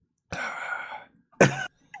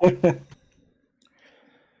God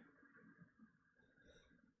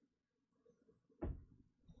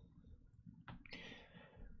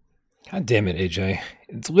damn it, AJ.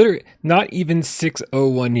 It's literally not even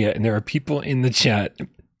 6:01 yet, and there are people in the chat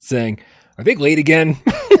saying, are they late again?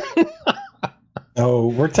 Oh,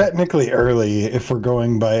 we're technically early if we're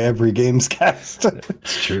going by every GAMESCAST.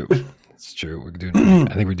 It's true. It's true.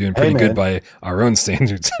 I think we're doing pretty good by our own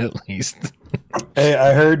standards, at least. Hey,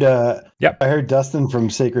 I heard I heard Dustin from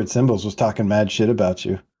Sacred Symbols was talking mad shit about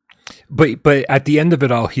you. But at the end of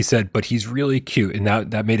it all, he said, but he's really cute, and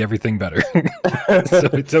that made everything better. So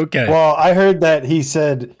it's okay. Well, I heard that he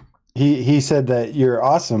said that you're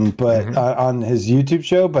awesome, but on his YouTube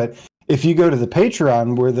show. But if you go to the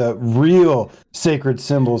Patreon, where the real Sacred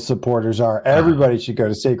Symbols supporters are, everybody should go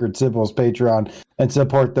to Sacred Symbols Patreon and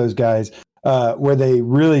support those guys, where they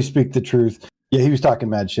really speak the truth. Yeah, he was talking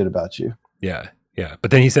mad shit about you. Yeah.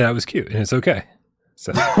 But then he said I was cute, and it's okay.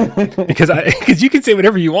 So, because you can say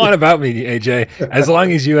whatever you want about me, AJ, as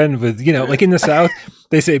long as you end with, like in the South,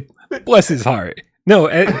 they say, bless his heart. No,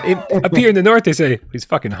 up here in the North, they say, he's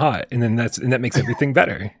fucking hot. And then that makes everything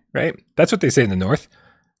better, right? That's what they say in the North.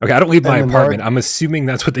 Okay, I don't leave my apartment. North, I'm assuming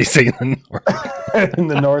that's what they say in the North. In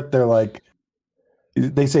the North, they're like,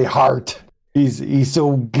 they say heart. He's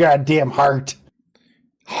so goddamn heart.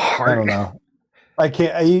 Heart. I don't know. I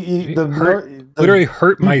can't. Literally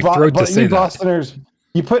hurt my throat to say that. Bostoners,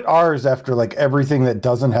 you put R's after like everything that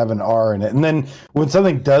doesn't have an R in it, and then when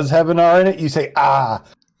something does have an R in it, you say ah.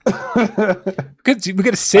 Because we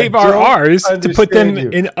got to save our R's to put them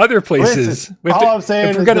in other places. Listen, all I'm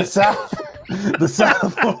saying is the South. The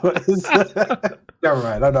South is. Never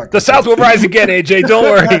mind. I'm not. The South will rise again, AJ. Don't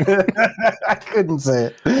worry. I couldn't say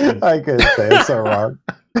it. It's so wrong.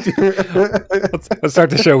 Let's start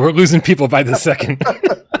the show. We're losing people by the second.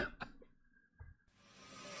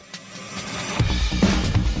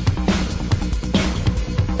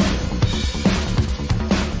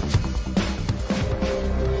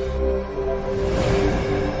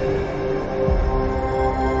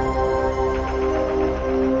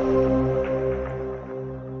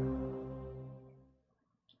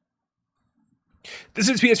 This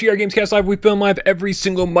is PSVR GamesCast Live. We film live every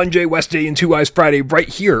single Monday, Wednesday, and Two Eyes Friday right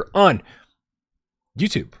here on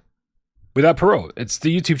YouTube. Without parole. It's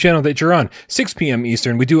the YouTube channel that you're on. 6 p.m.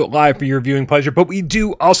 Eastern. We do it live for your viewing pleasure, but we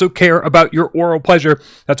do also care about your oral pleasure.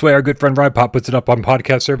 That's why our good friend RyPop puts it up on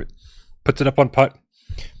podcast service. Puts it up on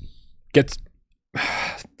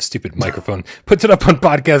stupid microphone. Puts it up on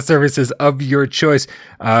podcast services of your choice,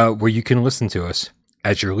 where you can listen to us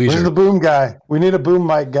at your leisure. Where's the boom guy? We need a boom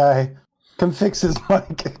mic guy. Come fix his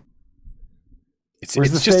mic.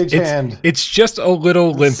 Where's the stage hand? It's just a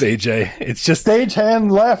little limp, AJ. It's just stage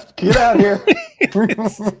hand left. Get out here. He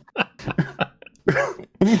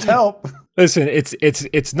needs help. Listen,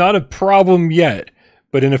 it's not a problem yet,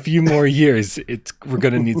 but in a few more years, we're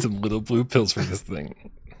gonna need some little blue pills for this thing.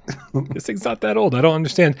 This thing's not that old. I don't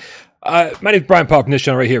understand. My name is Brian Pop from this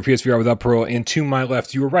channel right here, PSVR Without Parole, and to my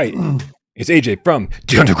left, you were right. It's AJ from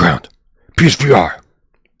the Underground, PSVR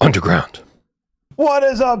Underground. What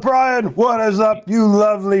is up, Brian? What is up, you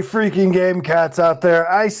lovely freaking game cats out there?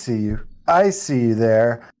 I see you. I see you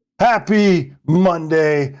there. Happy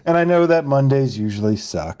Monday. And I know that Mondays usually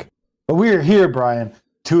suck. But we are here, Brian,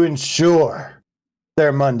 to ensure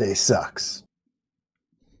their Monday sucks.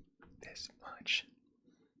 This much.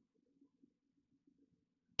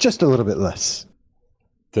 Just a little bit less.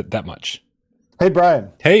 That much. Hey,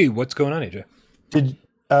 Brian. Hey, what's going on, AJ?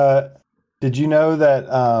 Did you know that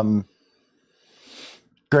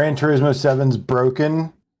Gran Turismo 7's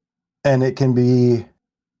broken and it can be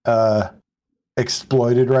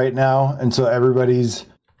exploited right now? And so everybody's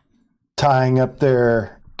tying up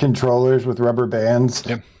their controllers with rubber bands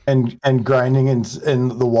and grinding in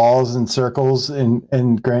the walls and circles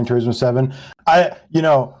in Gran Turismo 7. I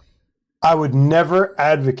would never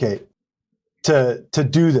advocate to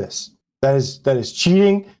do this. That is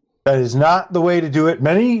cheating. That is not the way to do it.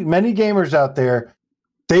 Many gamers out there,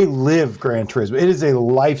 they live Gran Turismo. It is a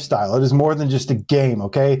lifestyle. It is more than just a game,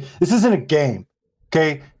 okay? This isn't a game,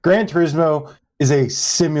 okay? Gran Turismo is a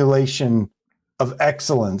simulation of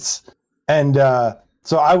excellence. And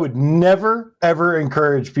so I would never, ever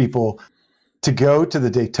encourage people to go to the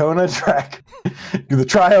Daytona track, do the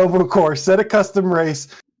tri-oval course, set a custom race,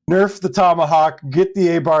 nerf the Tomahawk, get the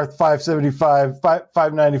Abarth 575,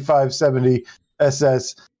 595 70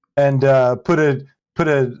 SS, and put a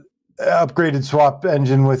upgraded swap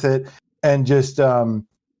engine with it, and just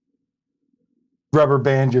rubber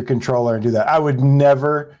band your controller and do that. I would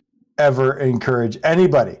never, ever encourage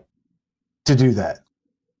anybody to do that.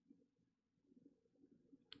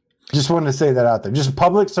 just wanted to say that out there. Just a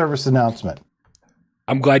public service announcement.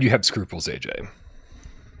 I'm glad you have scruples, AJ.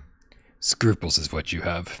 Scruples is what you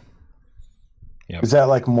have. Yep. Is that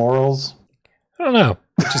like morals? I don't know.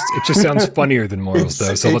 It just sounds funnier than morals,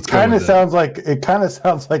 though. So let's go. It kind of sounds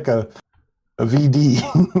like a VD.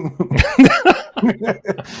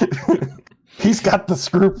 He's got the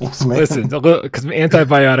scruples, man. Listen, because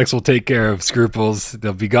antibiotics will take care of scruples.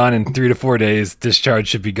 They'll be gone in 3 to 4 days. Discharge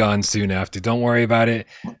should be gone soon after. Don't worry about it.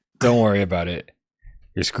 Don't worry about it.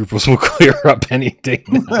 Your scruples will clear up any day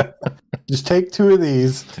now. Just take 2 of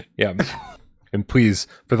these. Yeah. And please,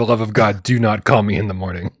 for the love of God, do not call me in the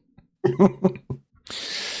morning.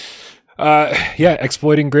 Yeah,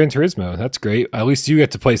 exploiting Gran Turismo. That's great. At least you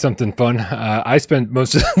get to play something fun. I spent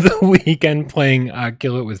most of the weekend playing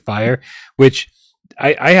Kill It With Fire, which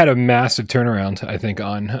I had a massive turnaround, I think,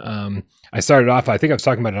 on. I started off, I think I was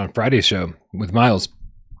talking about it on Friday's show with Miles.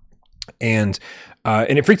 And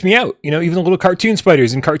it freaked me out. You know, even the little cartoon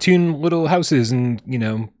spiders and cartoon little houses and, you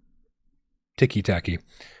know, ticky-tacky.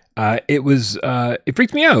 It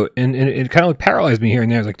freaked me out and it kind of paralyzed me here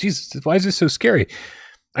and there. I was like, Jesus, why is this so scary?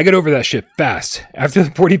 I get over that shit fast. After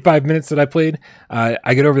the 45 minutes that I played,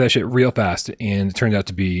 I get over that shit real fast, and it turned out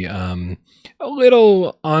to be a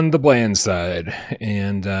little on the bland side,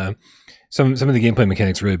 and some of the gameplay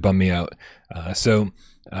mechanics really bummed me out. So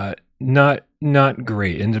not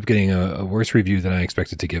great. Ended up getting a worse review than I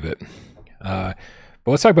expected to give it. But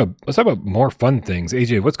let's talk about more fun things.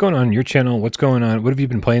 AJ, what's going on your channel? What's going on? What have you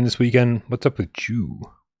been playing this weekend? What's up with you?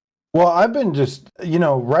 Well, I've been just,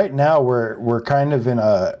 right now we're kind of in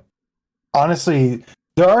honestly,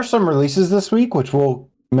 there are some releases this week, which we'll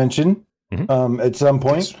mention at some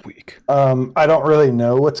point. This week. I don't really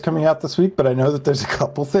know what's coming out this week, but I know that there's a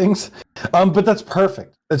couple things. But that's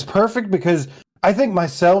perfect. It's perfect because I think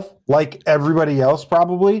myself, like everybody else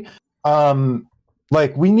probably,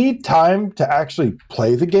 we need time to actually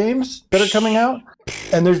play the games that are coming out.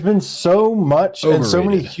 And there's been so much and so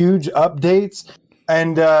many huge updates.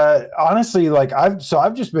 And honestly, I've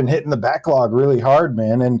just been hitting the backlog really hard,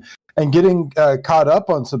 man, and getting caught up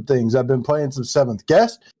on some things. I've been playing some Seventh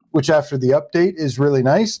Guest, which after the update is really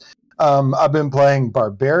nice. I've been playing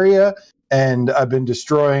Barbaria, and I've been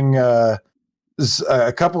destroying a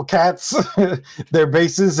couple cats, their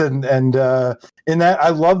bases, and in that, I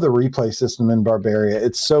love the replay system in Barbaria.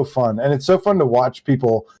 It's so fun, and it's so fun to watch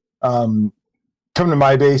people come to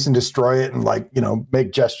my base and destroy it, and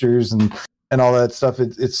make gestures and all that stuff.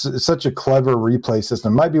 It's such a clever replay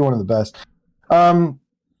system. Might be one of the best. And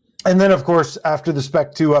then, of course, after the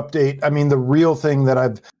Spec 2 update, I mean, the real thing that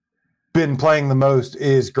I've been playing the most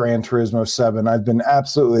is Gran Turismo 7. I've been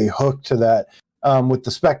absolutely hooked to that with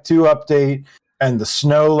the Spec 2 update, and the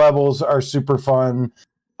snow levels are super fun.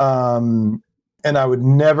 And I would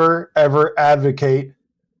never, ever advocate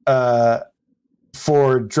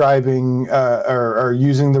for driving or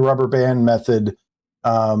using the rubber band method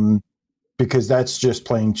because that's just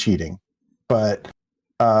plain cheating. But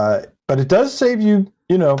it does save you,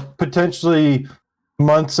 potentially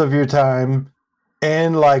months of your time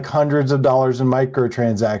and hundreds of dollars in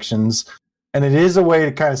microtransactions. And it is a way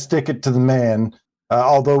to kind of stick it to the man.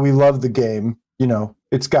 Although we love the game,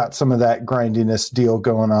 it's got some of that grindiness deal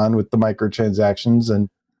going on with the microtransactions. And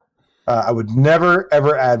I would never,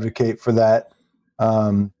 ever advocate for that.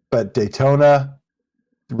 But Daytona,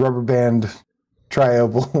 rubber band,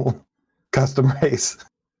 tri-oval, custom race.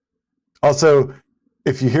 Also,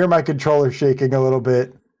 if you hear my controller shaking a little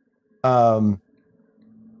bit,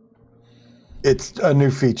 it's a new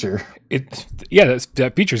feature.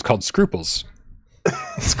 That feature is called Scruples.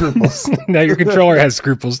 Scruples. Now your controller has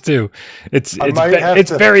scruples too. It's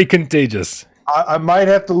very contagious. I might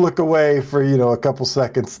have to look away for a couple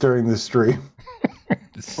seconds during the stream.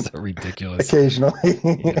 This is so ridiculous. Occasionally.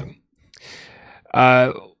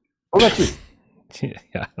 Yeah. What about you?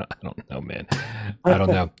 Yeah, I don't know, man. I don't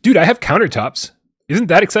know. Dude, I have countertops. Isn't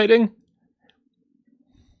that exciting?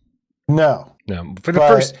 No. For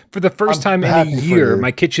the first time in a year,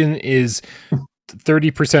 my kitchen is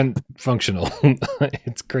 30% functional.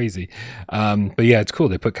 It's crazy. But yeah, it's cool.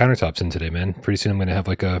 They put countertops in today, man. Pretty soon I'm going to have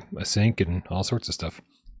a sink and all sorts of stuff.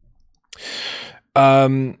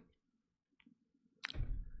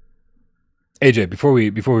 AJ, before we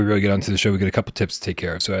really get onto the show, we got a couple tips to take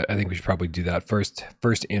care of. So I think we should probably do that first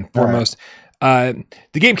and foremost. Right.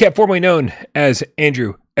 The Gamecat, formerly known as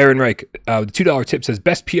Andrew Aaron Reich, the $2 tip says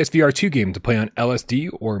best PSVR2 game to play on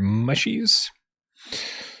LSD or mushies.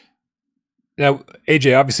 Now,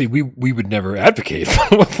 AJ, obviously we would never advocate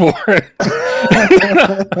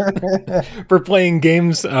for playing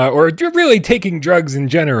games or really taking drugs in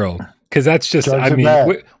general Because that's just, Drugs I are mean,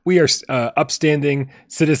 bad. we are upstanding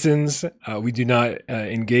citizens. We do not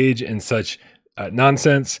engage in such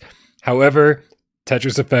nonsense. However,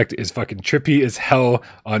 Tetris Effect is fucking trippy as hell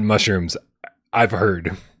on mushrooms. I've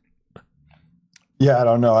heard. Yeah, I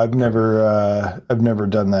don't know. I've never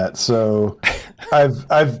done that. So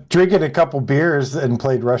I've drinking a couple beers and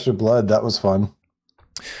played Rush of Blood. That was fun.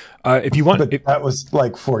 If you want, But that was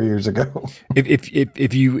like 4 years ago.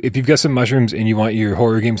 if you've got some mushrooms and you want your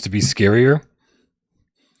horror games to be scarier,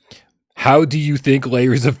 how do you think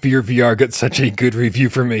Layers of Fear VR got such a good review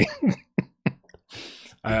for me?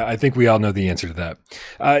 I think we all know the answer to that.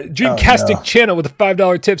 Dreamcastic Channel with a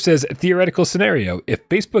 $5 tip says, theoretical scenario. If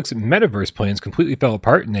Facebook's metaverse plans completely fell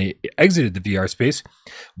apart and they exited the VR space,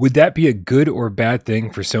 would that be a good or bad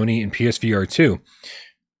thing for Sony and PSVR2?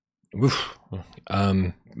 Oof.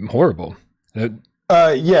 Horrible. Yeah,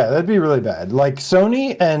 that'd be really bad. Like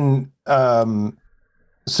Sony and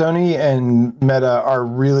Meta are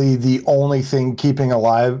really the only thing keeping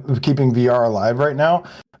VR alive right now.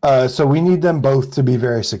 So we need them both to be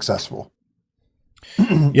very successful.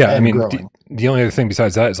 Yeah, I mean, the only other thing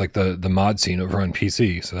besides that is like the mod scene over on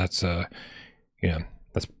PC. So that's that's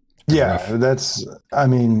rough.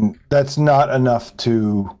 that's not enough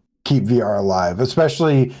to keep VR alive,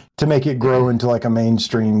 especially to make it grow into like a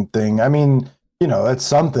mainstream thing. I mean, that's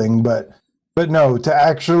something, but no, to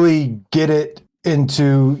actually get it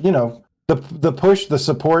into, the push, the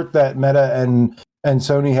support that Meta and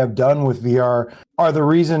Sony have done with VR are the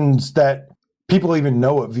reasons that people even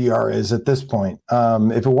know what VR is at this point.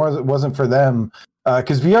 If it wasn't for them,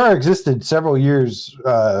 because VR existed several years,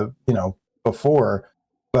 before,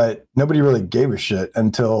 but nobody really gave a shit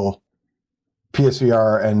until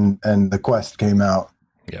PSVR and the Quest came out.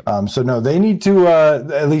 Yep. So no, they need to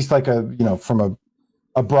at least like from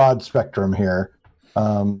a broad spectrum here.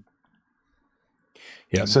 Yeah.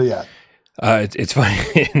 So yeah. It's funny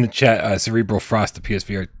in the chat. Cerebral Frost, the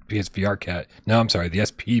PSVR cat. No, I'm sorry, the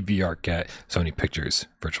SPVR cat. Sony Pictures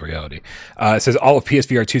Virtual Reality says all of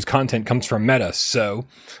PSVR2's content comes from Meta. So,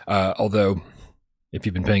 although if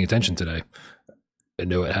you've been paying attention today,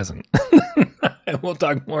 no, it hasn't. And we'll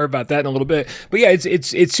talk more about that in a little bit. But yeah,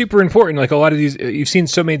 it's super important. Like a lot of these, you've seen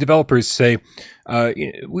so many developers say,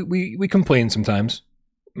 we complain sometimes.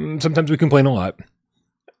 Sometimes we complain a lot,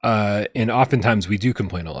 and oftentimes we do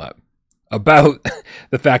complain a lot about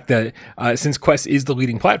the fact that since Quest is the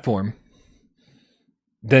leading platform,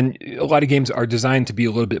 then a lot of games are designed to be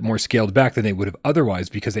a little bit more scaled back than they would have otherwise,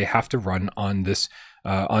 because they have to run on this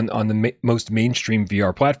on the most mainstream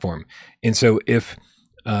VR platform. And so if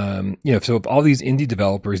if all these indie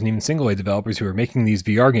developers and even single A developers who are making these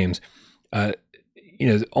VR games,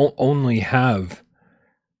 only have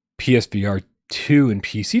PSVR 2 and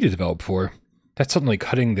PC to develop for, that's suddenly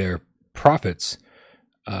cutting their profits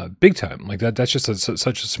big time. Like that's just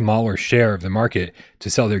such a smaller share of the market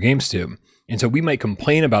to sell their games to. And so we might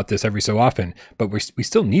complain about this every so often, but we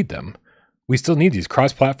still need them. We still need these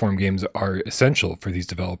cross-platform games are essential for these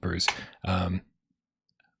developers.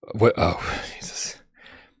 Jesus.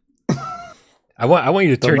 I want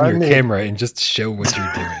you to turn your camera and just show what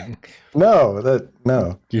you're doing. No.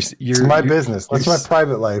 It's my business. That's my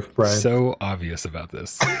private life, Brian. So obvious about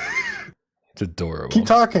this. It's adorable. Keep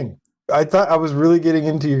talking. I thought I was really getting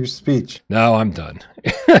into your speech. No, I'm done.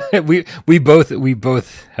 we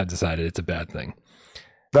both had decided it's a bad thing.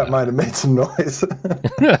 That might have made some noise.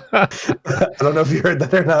 I don't know if you heard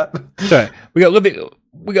that or not. Sorry. We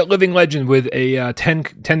got Living Legend with a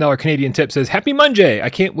 $10 Canadian tip. Says, Happy Monday. I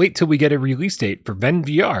can't wait till we get a release date for Ven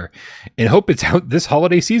VR and hope it's out this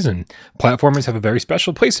holiday season. Platformers have a very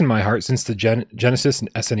special place in my heart since the Genesis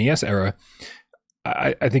and SNES era.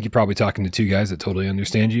 I think you're probably talking to two guys that totally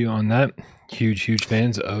understand you on that. Huge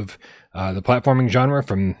fans of the platforming genre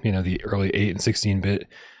from the early 8 and 16-bit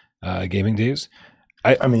gaming days.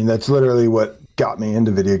 I mean, that's literally what got me into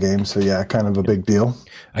video games. So yeah, kind of a big deal.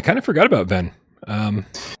 I kind of forgot about Ven.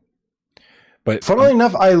 But funnily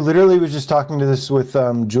enough, I literally was just talking to this with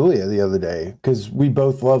Julia the other day, because we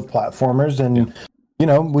both love platformers, and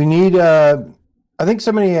we need. I think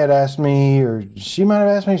somebody had asked me, or she might have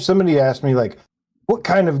asked me. Somebody asked me like, what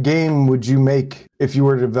kind of game would you make if you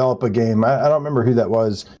were to develop a game? I don't remember who that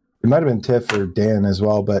was. It might have been Tiff or Dan as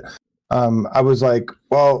well. But I was like,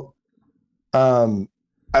 well,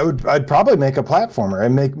 I'd probably make a platformer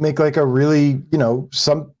and make like a really,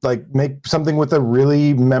 make something with a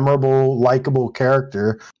really memorable, likable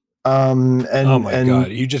character. Oh my God,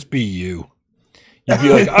 you just be you. You'd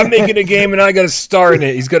be like, I'm making a game and I got a star in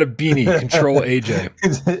it. He's got a beanie. Control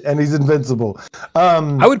AJ. And he's invincible.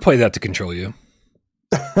 I would play that to control you.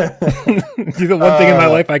 You're the one thing in my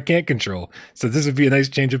life I can't control. So this would be a nice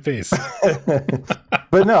change of pace.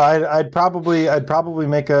 But no, I'd probably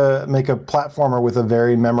make a platformer with a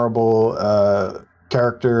very memorable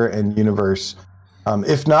character and universe.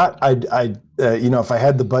 If not, I'd if I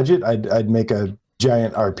had the budget, I'd make a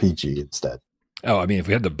giant RPG instead. Oh, I mean, if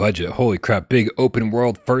we had the budget, holy crap, big open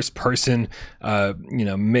world, first person,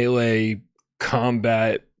 melee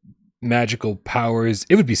combat, magical powers.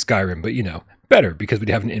 It would be Skyrim, but better because we'd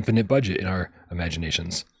have an infinite budget in our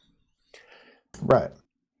imaginations. Right.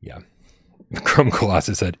 Yeah. Chrome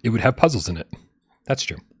Colossus said it would have puzzles in it. That's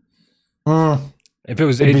true. If it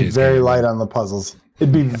was it'd AJ's be very light on the puzzles.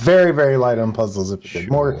 It'd be very, very light on puzzles if it did.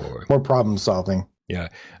 More problem solving. Yeah.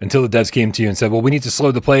 Until the devs came to you and said, well, we need to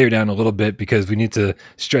slow the player down a little bit because we need to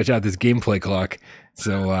stretch out this gameplay clock.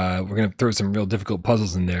 So we're going to throw some real difficult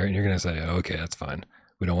puzzles in there. And you're going to say, oh, okay, that's fine.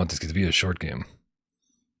 We don't want this to be a short game.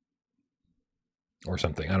 Or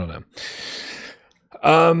something. I don't know.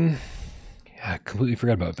 I completely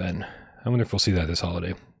forgot about Ben. I wonder if we'll see that this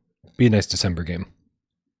holiday. Be a nice December game.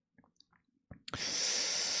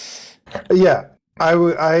 Yeah.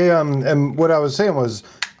 And what I was saying was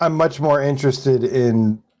I'm much more interested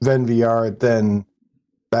in VR than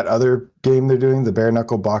that other game they're doing, the bare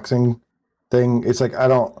knuckle boxing thing. It's like I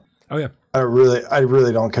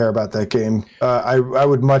really don't care about that game. I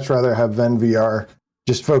would much rather have VR.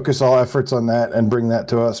 Just focus all efforts on that and bring that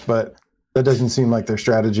to us, but that doesn't seem like their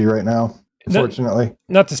strategy right now, unfortunately.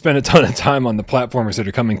 Not to spend a ton of time on the platformers that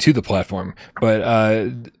are coming to the platform, but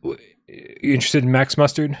you interested in Max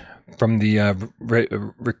Mustard from the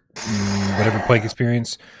whatever Plank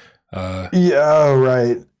Experience? Yeah,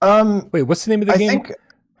 right. Wait, what's the name of the game?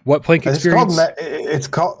 What Plank Experience? It's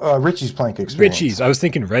called Richie's Plank Experience. Richie's. I was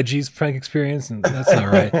thinking Reggie's Plank Experience, and that's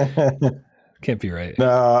not right. Can't be right.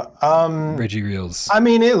 No, Reggie Reels. I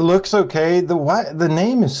mean, it looks okay. The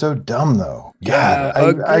name is so dumb, though. Yeah,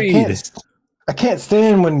 agreed. I can't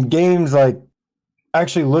stand when games like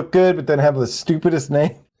actually look good, but then have the stupidest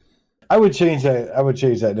name. I would change that. I would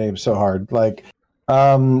change that name so hard. Like,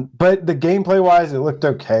 but the gameplay wise, it looked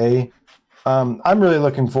okay. I'm really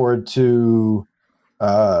looking forward to.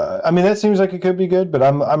 I mean, that seems like it could be good, but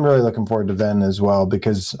I'm really looking forward to Ven as well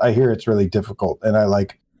because I hear it's really difficult, and I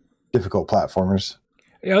like difficult platformers.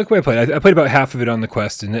 Yeah, I like the way I played. I played about half of it on the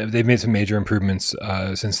Quest, and they've made some major improvements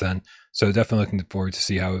since then. So definitely looking forward to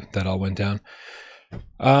see how that all went down.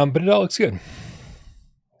 But it all looks good.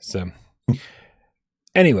 So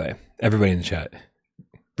anyway, everybody in the chat,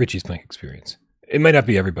 Richie's Plank Experience. It might not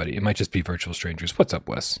be everybody. It might just be virtual strangers. What's up,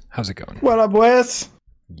 Wes? How's it going? What up, Wes?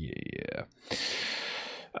 Yeah.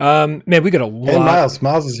 Man, we got a lot. And Miles.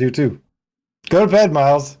 Miles is here too. Go to bed,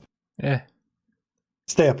 Miles. Yeah.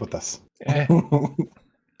 Stay up with us.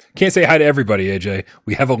 Can't say hi to everybody, AJ.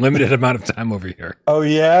 We have a limited amount of time over here. Oh,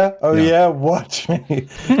 yeah? Yeah. Watch me.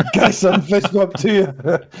 Got some fist bump to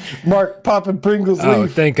you. Mark popping Pringles leaf. Oh,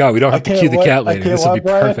 thank God. We don't have to cue the cat later. This will be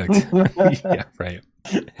perfect. Yeah, right.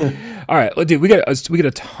 All right, dude, we got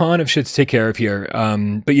a ton of shit to take care of here.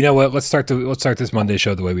 But you know what? Let's start this Monday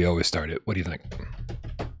show the way we always start it. What do you think?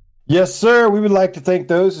 Yes, sir. We would like to thank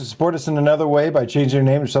those who support us in another way by changing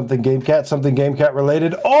their name to something Gamecat, something Gamecat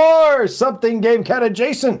related, or something Gamecat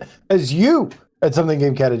adjacent, as you at something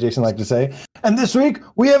Gamecat adjacent like to say. And this week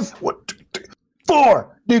we have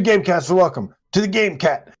 4 new Gamecasts to welcome to the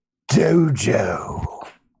Gamecat Dojo.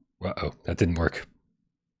 Uh-oh, that didn't work.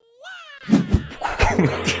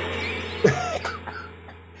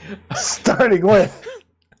 Starting with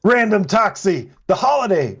Random Toxie, the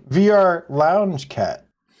Holiday VR Lounge Cat.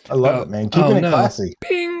 I love it, man. Keeping it classy.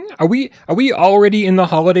 Bing. Are we already in the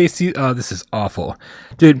holiday season? This is awful,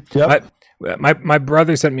 dude. Yep. My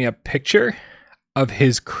brother sent me a picture of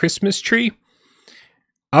his Christmas tree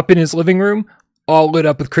up in his living room, all lit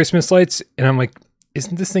up with Christmas lights, and I'm like,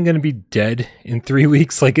 isn't this thing going to be dead in 3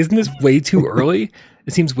 weeks? Like, isn't this way too early?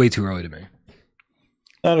 It seems way too early to me.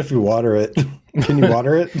 Not if you water it. Can you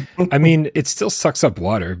water it? I mean, it still sucks up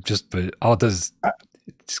water, but all it does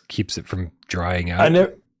it just keeps it from drying out.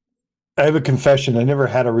 I have a confession. I never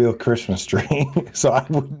had a real Christmas tree, so I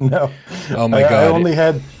wouldn't know. Oh my God. I only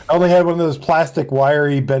had one of those plastic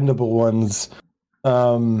wiry bendable ones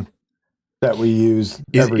that we use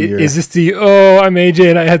every year. Is this I'm AJ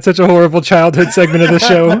and I had such a horrible childhood segment of the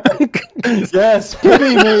show? Yes,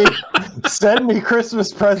 pity me. Send me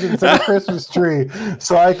Christmas presents and a Christmas tree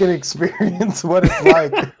so I can experience what it's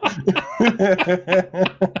like.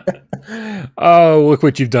 Oh, look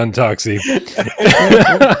what you've done, Toxie.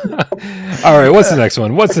 All right, what's the next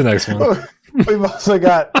one? We've also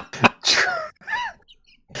got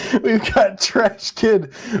Trash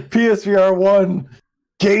Kid PSVR1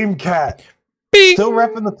 Gamecat Bing! Still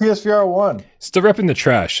repping the PSVR 1. Still repping the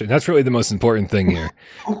trash. And that's really the most important thing here.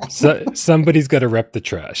 Somebody's got to rep the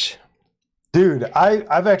trash. Dude,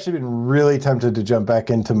 I've actually been really tempted to jump back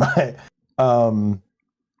into my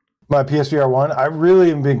my PSVR 1. I really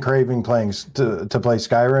have been craving playing to play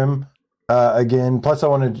Skyrim again. Plus, I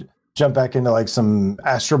want to jump back into like some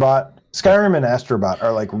Astrobot. Skyrim and Astrobot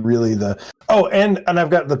are like really the... Oh, and I've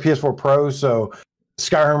got the PS4 Pro, so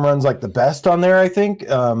Skyrim runs like the best on there, I think.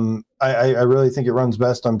 I really think it runs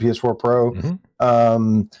best on PS4 Pro.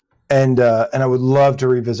 Mm-hmm. And I would love to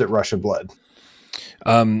revisit Rush of Blood.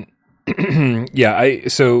 Yeah,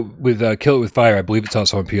 so with Kill It With Fire, I believe it's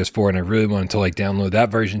also on PS4, and I really wanted to like download that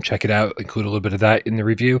version, check it out, include a little bit of that in the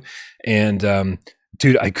review. And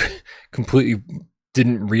dude, I completely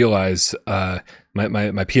didn't realize my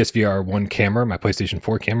PSVR 1 camera, my PlayStation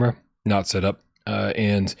 4 camera, not set up,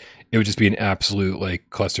 and it would just be an absolute like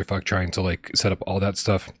clusterfuck trying to like set up all that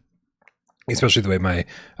stuff, especially the way my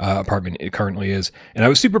apartment it currently is. And I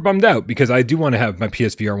was super bummed out because I do want to have my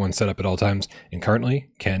PSVR 1 set up at all times, and currently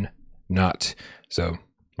can not. So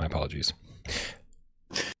my apologies.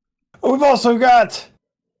 We've also got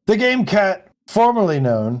the Gamecat, formerly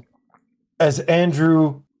known as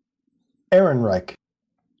Andrew Ehrenreich.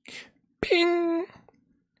 Bing.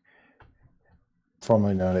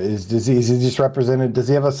 Formerly known is he just represented? Does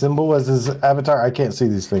he have a symbol as his avatar? I can't see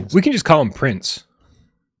these things. We can just call him Prince.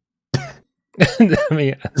 I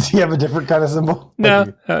mean, does he have a different kind of symbol?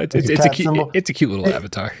 No, it's a cute little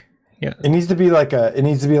avatar. Yeah, it needs to be like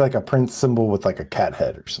a Prince symbol with like a cat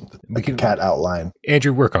head or something, like a cat outline.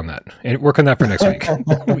 Andrew, work on that, and work on that for next week.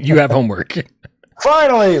 You have homework.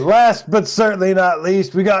 Finally, last but certainly not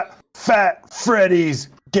least, we got Fat Freddy's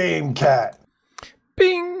Gamecat.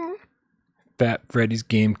 Bing. Fat Freddy's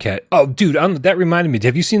Gamecat. Oh, dude, that reminded me.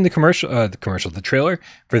 Have you seen the trailer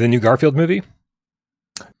for the new Garfield movie?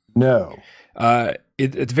 No. At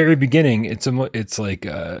the very beginning, it's like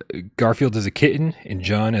Garfield as a kitten and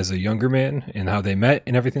John as a younger man, and how they met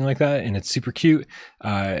and everything like that, and it's super cute.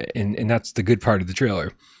 And that's the good part of the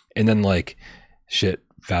trailer. And then like shit,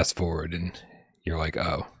 fast forward, and you're like,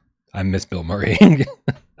 oh, I miss Bill Murray. I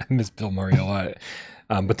miss Bill Murray a lot.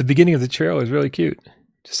 But the beginning of the trailer is really cute.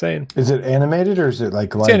 Just saying. Is it animated or is it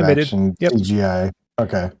like live action CGI?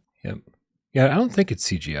 Okay. Yep. Yeah, I don't think it's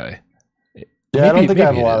CGI. Yeah, I don't think I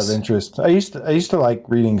have a lot of interest. I used to like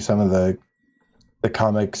reading some of the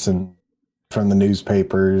comics and from the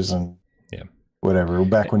newspapers and whatever,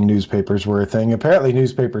 back when newspapers were a thing. Apparently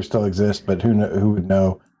newspapers still exist, but who would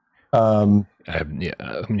know?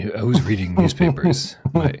 Who's reading newspapers?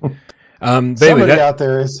 Right. Somebody out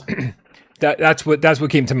there is. That's what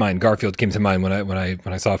came to mind. Garfield came to mind when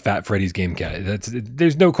I saw Fat Freddy's Gamecat.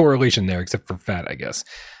 There's no correlation there except for fat, I guess.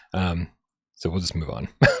 So we'll just move on.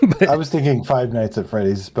 I was thinking Five Nights at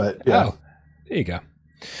Freddy's, but yeah. Oh, there you go.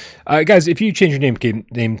 Guys, if you change your name to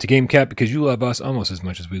Gamecat because you love us almost as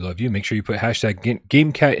much as we love you, make sure you put hashtag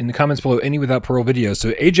Gamecat in the comments below any without parole videos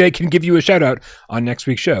so AJ can give you a shout out on next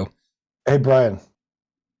week's show. Hey, Brian.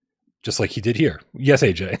 Just like he did here. Yes,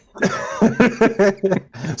 AJ.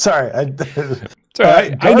 Sorry.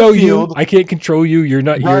 I know you. I can't control you. You're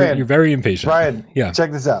not. Brian, you're very impatient. Brian,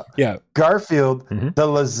 check this out. Yeah. Garfield, the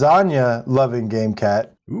lasagna loving Gamecat,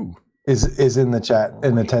 is in the chat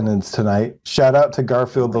in attendance tonight. Shout out to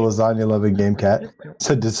Garfield, the lasagna loving Gamecat.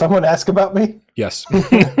 So, did someone ask about me? Yes.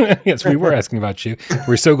 Yes, we were asking about you.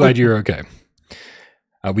 We're so glad you're okay.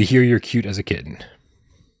 We hear you're cute as a kitten.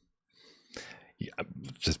 Yeah,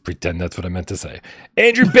 just pretend that's what I meant to say.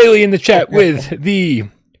 Andrew Bailey in the chat with the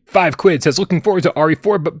 5 quid says, looking forward to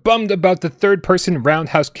RE4, but bummed about the third-person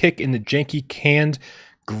roundhouse kick in the janky canned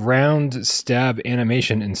ground stab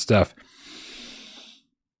animation and stuff.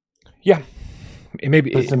 Yeah.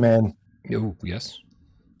 Listen, man. Oh, yes.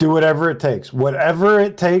 Do whatever it takes. Whatever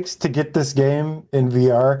it takes to get this game in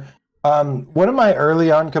VR. One of my early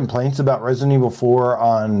on complaints about Resident Evil 4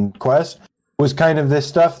 on Quest was kind of this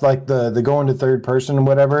stuff, like the going to third person and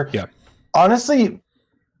whatever. Yeah. Honestly,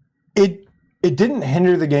 it didn't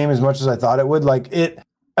hinder the game as much as I thought it would. Like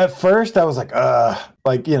at first I was like,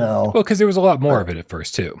 Well, because there was a lot more of it at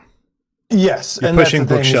first too. Yes. You're pushing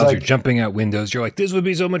bookshelves, you're jumping out windows. You're like, this would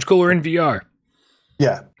be so much cooler in VR.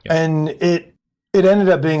 Yeah. And it ended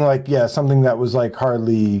up being like, something that was like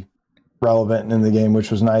hardly relevant in the game,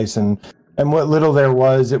 which was nice. And what little there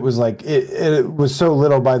was, it was like it was so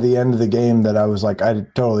little by the end of the game that I was like, I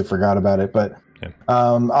totally forgot about it. But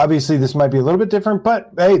obviously this might be a little bit different. But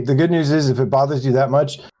hey, the good news is if it bothers you that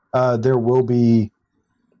much, there will be.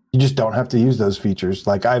 You just don't have to use those features.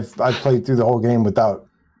 Like I've played through the whole game without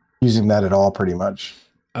using that at all, pretty much.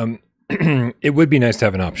 It would be nice to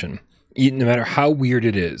have an option, no matter how weird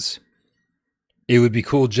it is. it would be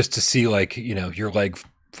cool just to see like, your leg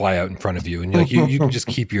fly out in front of you, and like you can just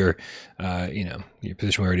keep your, your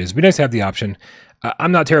position where it is. It'd be nice to have the option.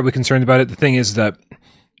 I'm not terribly concerned about it. The thing is that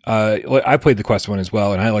I played the Quest one as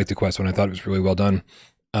well, and I liked the Quest one. I thought it was really well done.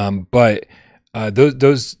 But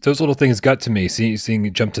those little things got to me, seeing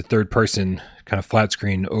it jump to third person, kind of flat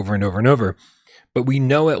screen over and over and over. But we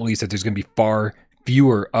know at least that there's going to be far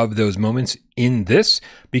fewer of those moments in this,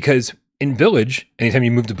 because in Village, anytime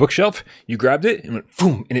you moved a bookshelf, you grabbed it and went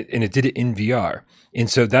boom, and it did it in VR. And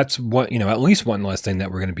so that's what, at least one less thing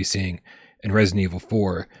that we're going to be seeing in Resident Evil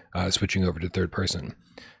 4, switching over to third person.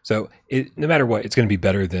 So no matter what, it's going to be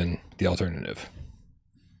better than the alternative.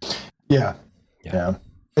 Yeah.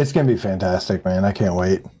 It's going to be fantastic, man. I can't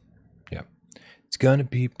wait. Yeah. It's going to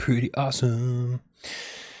be pretty awesome.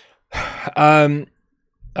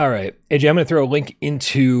 All right. AJ, I'm going to throw a link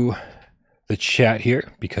into the chat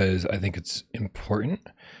here because I think it's important.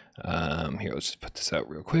 Here, let's just put this out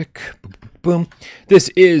real quick. Boom, boom, boom. This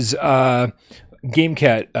is Gamecat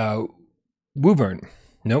Woovern.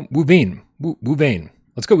 No, Woovane. Woovane.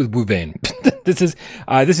 Let's go with Woovane.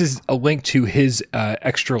 This is a link to his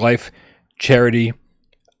Extra Life charity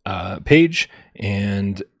page,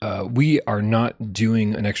 and we are not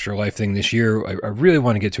doing an Extra Life thing this year. I really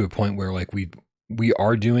want to get to a point where like we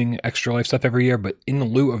are doing Extra Life stuff every year, but in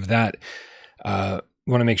lieu of that,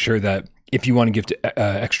 we want to make sure that if you want to give to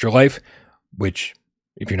Extra Life, which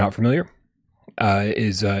if you're not familiar,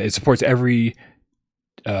 it supports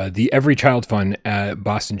the Every Child Fund at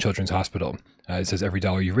Boston Children's Hospital. It says every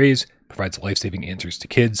dollar you raise provides life-saving answers to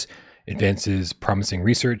kids, advances promising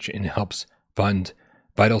research, and helps fund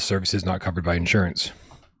vital services not covered by insurance.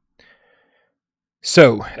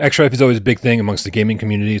 So Extra Life is always a big thing amongst the gaming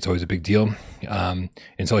community. It's always a big deal. And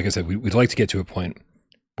so, like I said, we'd like to get to a point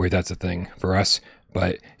where that's a thing for us.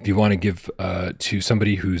 But if you want to give to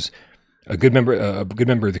somebody who's a good member of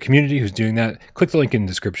the community who's doing that, click the link in the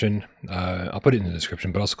description. I'll put it in the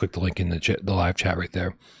description, but also click the link in the live chat right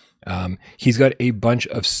there. He's got a bunch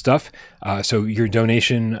of stuff. So your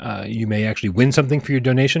donation, you may actually win something for your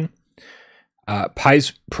donation.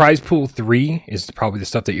 Prize Pool 3 is probably the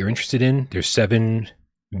stuff that you're interested in. There's 7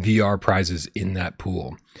 VR prizes in that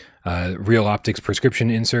pool. Real Optics prescription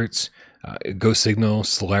inserts, Ghost Signal,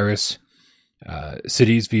 Solaris,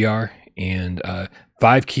 Cities VR, and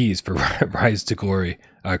 5 keys for Rise to Glory,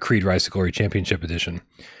 Creed Rise to Glory Championship Edition.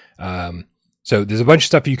 So there's a bunch of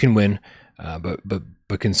stuff you can win, but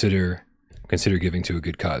consider giving to a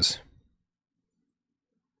good cause.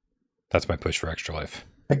 That's my push for Extra Life.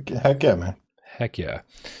 Heck yeah, man. Heck yeah.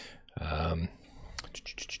 I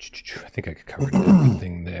think I covered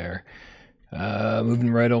everything there.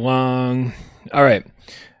 Moving right along. All right.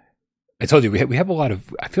 I told you we have a lot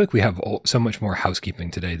of. I feel like we have so much more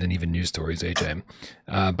housekeeping today than even news stories, AJ.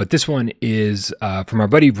 But this one is from our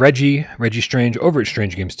buddy Reggie Strange over at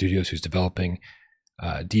Strange Game Studios, who's developing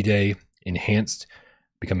D-Day Enhanced,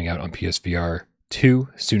 be coming out on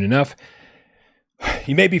PSVR2 soon enough.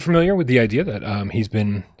 You may be familiar with the idea that he's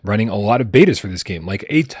been running a lot of betas for this game, like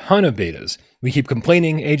a ton of betas. We keep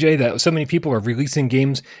complaining, AJ, that so many people are releasing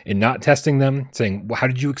games and not testing them, saying, well, how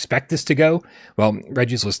did you expect this to go? Well,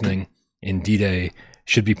 Reggie's listening, and D-Day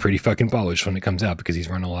should be pretty fucking polished when it comes out because he's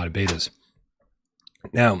run a lot of betas.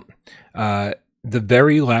 Now, the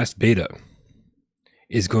very last beta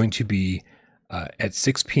is going to be at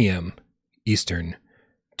 6 p.m. Eastern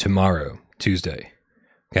tomorrow, Tuesday.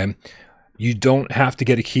 Okay? You don't have to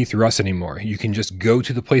get a key through us anymore. You can just go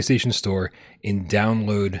to the PlayStation Store and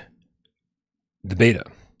download the beta.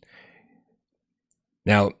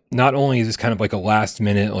 Now, not only is this kind of like a last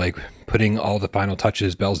minute, like putting all the final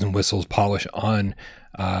touches, bells and whistles, polish on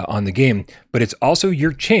the game, but it's also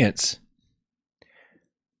your chance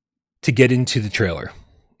to get into the trailer.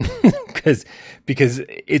 because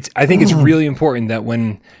I think it's really important that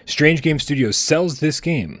when Strange Game Studios sells this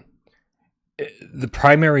game, the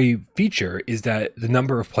primary feature is that the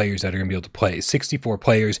number of players that are going to be able to play, 64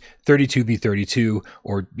 players, 32v32,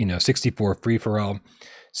 or 64 free for all.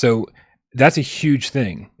 So that's a huge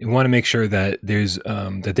thing. We want to make sure that there's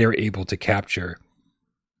that they're able to capture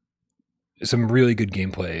some really good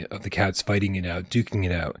gameplay of the cats fighting it out, duking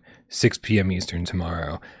it out, 6 p.m. Eastern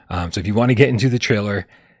tomorrow. So if you want to get into the trailer,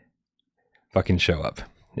 fucking show up.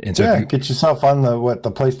 And so get yourself on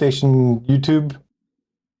the PlayStation YouTube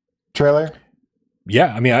trailer.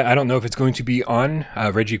 Yeah, I mean, I don't know if it's going to be on.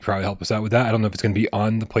 Reggie could probably help us out with that. I don't know if it's going to be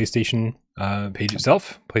on the PlayStation page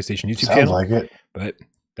itself, PlayStation YouTube channel. Sounds like it. But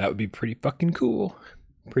that would be pretty fucking cool.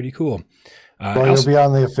 Pretty cool. Well, you'll be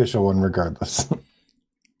on the official one regardless.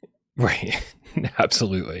 Right.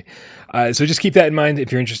 Absolutely. So just keep that in mind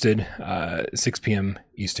if you're interested. 6 p.m.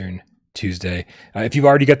 Eastern Tuesday. If you've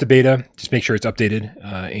already got the beta, just make sure it's updated.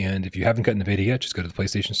 And if you haven't gotten the beta yet, just go to the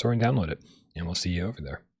PlayStation Store and download it. And we'll see you over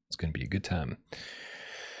there. It's going to be a good time.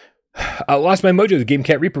 Lost My Mojo, the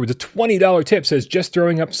Gamecat Reaper, with a $20 tip, says, just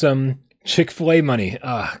throwing up some Chick-fil-A money.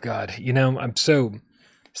 Oh, God. You know, I'm so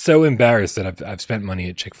embarrassed that I've spent money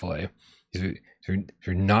at Chick-fil-A.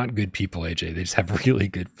 They're not good people, AJ. They just have really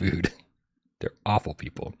good food. They're awful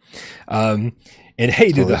people. And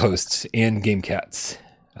hey to the hosts and Game Cats.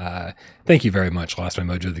 Thank you very much, Lost My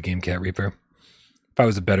Mojo, the Gamecat Reaper. If I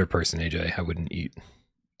was a better person, AJ, I wouldn't eat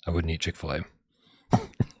Chick-fil-A.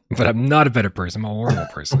 But I'm not a better person. I'm a horrible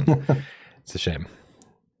person. It's a shame.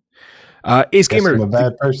 Ace Gamer. I'm a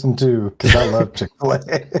bad person too, because I love Chick-fil-A.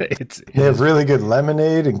 They have really good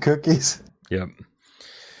lemonade and cookies. Yep.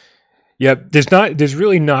 There's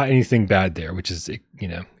really not anything bad there, which is, you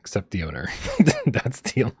know, except the owner. That's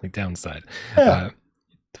the only downside. Yeah.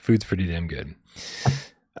 The food's pretty damn good.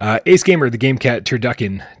 Ace Gamer, the Gamecat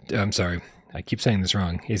Turducken. I'm sorry. I keep saying this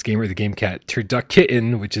wrong. Ace Gamer, the Gamecat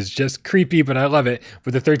Turducken, which is just creepy, but I love it.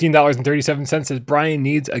 With the $13.37 says Brian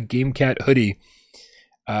needs a Gamecat hoodie.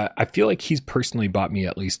 I feel like he's personally bought me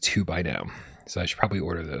at least 2 by now, so I should probably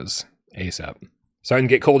order those ASAP. Starting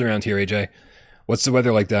to get cold around here, AJ. What's the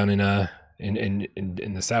weather like down in the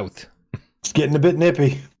south? It's getting a bit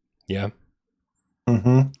nippy. Yeah.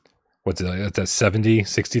 Mm-hmm. What's it like? That's 70,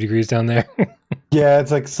 60 degrees down there? Yeah, it's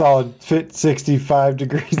like solid fit 65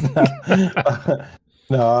 degrees now.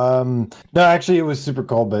 No, actually it was super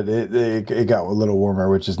cold, but it got a little warmer,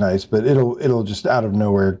 which is nice, but it'll just out of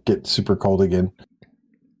nowhere get super cold again.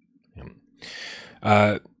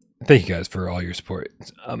 Thank you guys for all your support.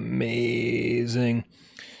 It's amazing.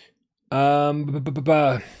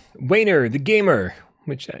 Wayner, the gamer,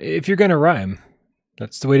 which if you're going to rhyme,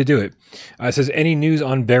 that's the way to do it. Says any news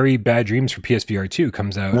on Very Bad Dreams for PSVR2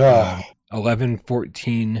 comes out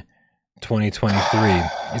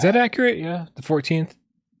 11/14/2023. Is that accurate? Yeah, the 14th.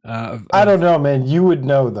 I don't know, man. You would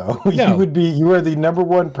know though. No. You are the number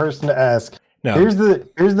one person to ask. No. Here's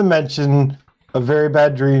the mention of Very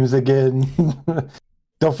Bad Dreams again.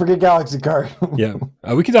 Don't forget Galaxy Card. Yeah,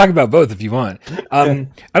 we can talk about both if you want. I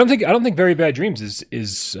don't think Very Bad Dreams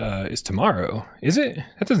is tomorrow. Is it?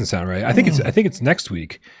 That doesn't sound right. I think it's next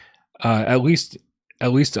week. At least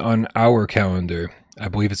on our calendar, I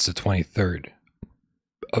believe it's the 23rd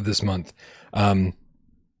of this month. But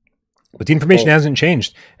the information hasn't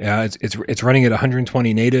changed. It's running at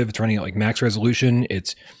 120 native. It's running at like max resolution.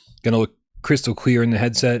 It's gonna look crystal clear in the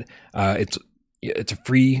headset. It's a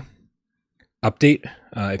free update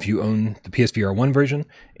if you own the PSVR1 version,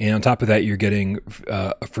 and on top of that, you're getting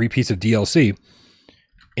a free piece of DLC.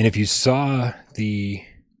 And if you saw is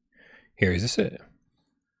this it?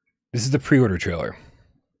 This is the pre-order trailer.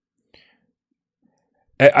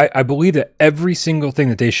 I believe that every single thing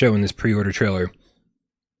that they show in this pre-order trailer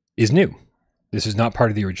is new. This is not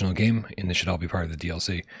part of the original game, and this should all be part of the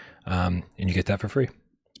DLC. And you get that for free.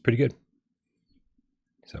 It's pretty good.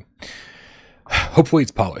 So hopefully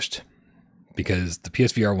it's polished, because the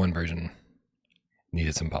PSVR1 version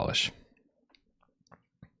needed some polish.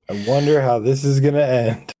 I wonder how this is going to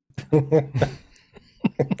end.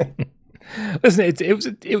 Listen,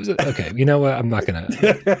 it was okay. You know what? I'm not gonna.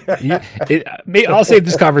 I'll save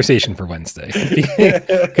this conversation for Wednesday,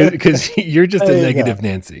 because you're just a negative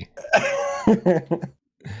Nancy.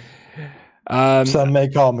 Some may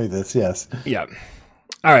call me this. Yes. Yeah.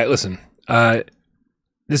 All right. Listen.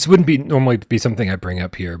 This wouldn't normally be something I bring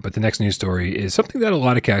up here, but the next news story is something that a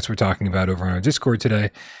lot of cats were talking about over on our Discord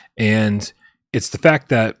today, and it's the fact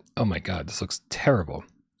that, oh my God, this looks terrible.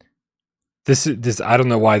 This I don't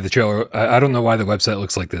know why the trailer. I don't know why the website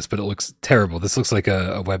looks like this, but it looks terrible. This looks like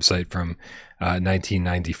a website from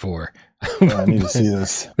 1994. I need to see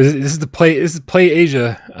this. This is the Play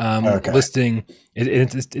Asia listing.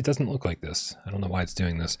 It doesn't look like this. I don't know why it's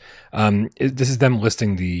doing this. This is them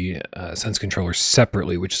listing the Sense controller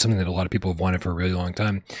separately, which is something that a lot of people have wanted for a really long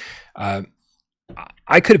time. I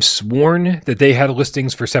could have sworn that they had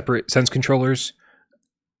listings for separate Sense controllers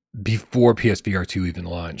before PSVR2 even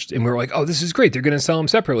launched, and we were like, "Oh, this is great! They're going to sell them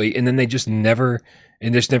separately," and then they just never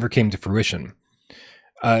came to fruition.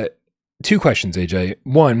 2 questions, AJ.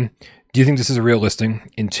 1, do you think this is a real listing?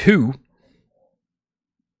 And 2,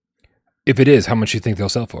 if it is, how much do you think they'll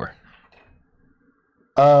sell for?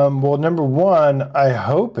 Well, number 1, I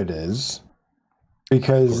hope it is,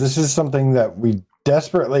 because this is something that we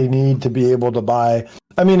desperately need to be able to buy.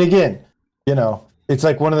 I mean, again, it's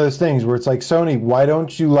like one of those things where it's like, Sony, why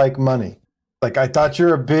don't you like money? Like, I thought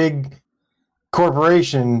you're a big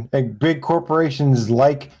corporation, and big corporations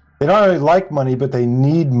they not only like money, but they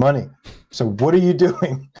need money. So what are you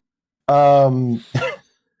doing?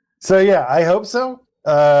 So yeah, I hope so.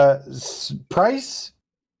 Price.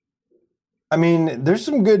 I mean, there's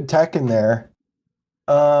some good tech in there.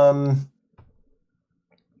 I'm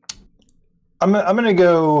gonna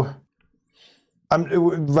go.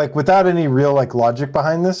 I'm like without any real like logic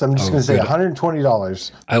behind this. I'm just gonna say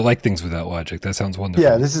 $120. I like things without logic. That sounds wonderful.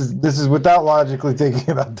 Yeah, this is without logically thinking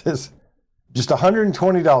about this. Just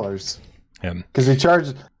 $120. Yeah, because they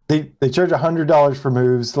charge $100 for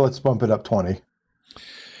moves. So let's bump it up 20.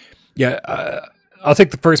 Yeah, I'll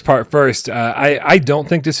take the first part first. I don't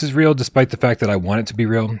think this is real, despite the fact that I want it to be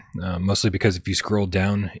real. Mostly because if you scroll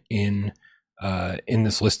down in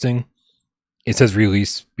this listing, it says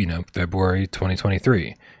release, February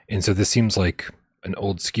 2023, and so this seems like an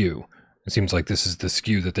old SKU. It seems like this is the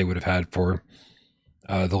SKU that they would have had for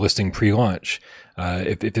the listing pre-launch.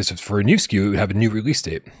 If this was for a new SKU, it would have a new release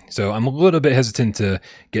date. So I'm a little bit hesitant to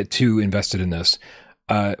get too invested in this.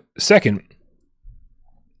 Second,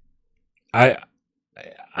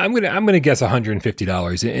 I'm gonna guess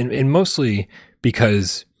 $150, and mostly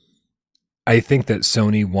because I think that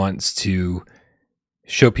Sony wants to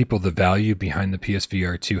show people the value behind the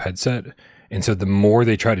PSVR2 headset, and so the more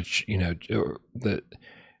they try to, the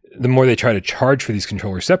more they try to charge for these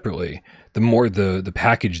controllers separately, the more the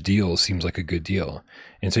package deal seems like a good deal.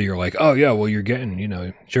 And so you're like, oh yeah, well you're getting,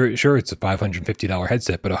 sure it's a $550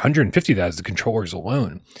 headset, but $150 that is the controllers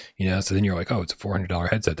alone, so then you're like, oh, it's a $400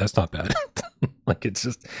 headset. That's not bad. Like it's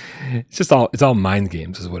all mind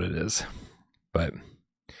games is what it is. But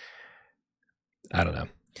I don't know.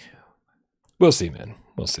 We'll see, man.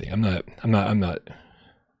 We'll see. I'm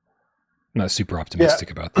not super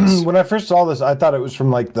optimistic about this. When I first saw this, I thought it was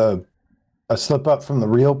from like a slip up from the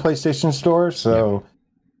real PlayStation store. So,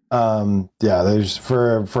 there's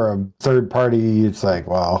for a third party, it's like,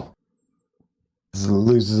 wow, this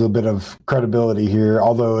loses a bit of credibility here.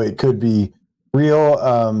 Although it could be real,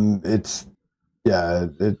 there's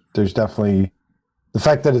definitely the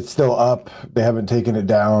fact that it's still up. They haven't taken it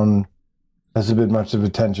down. Hasn't been much of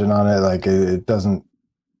attention on it. Like it doesn't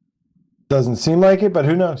seem like it, but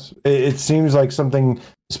who knows? It seems like something,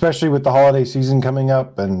 especially with the holiday season coming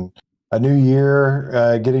up and a new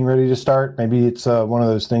year getting ready to start. Maybe it's one of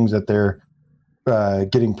those things that they're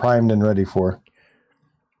getting primed and ready for.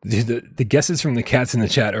 The guesses from the cats in the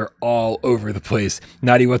chat are all over the place.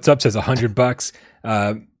 Naughty What's Up says $100.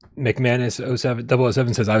 McManus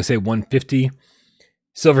 007 says I would say 150.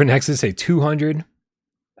 Silver Nexus say 200.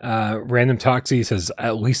 Random Toxie says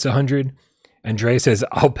at least 100. Andre says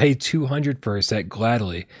I'll pay 200 for a set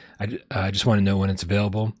gladly. I just want to know when it's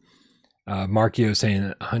available. Markio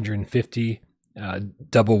saying 150,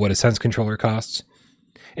 double what a Sense controller costs.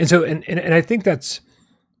 And so, and I think that's,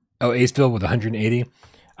 Aceville with 180.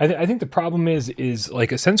 I think the problem is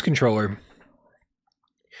like a Sense controller,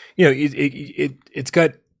 it's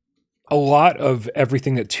got a lot of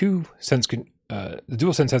everything that two Sense, the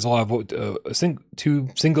DualSense has a lot of what two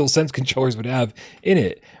single Sense controllers would have in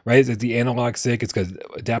it, right? It's like the analog stick, it's got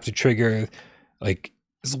adaptive trigger, like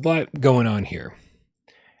there's a lot going on here.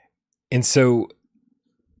 And so,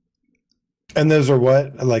 and those are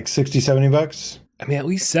what, like $60-$70? I mean, at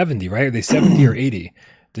least 70, right? Are they 70 or 80?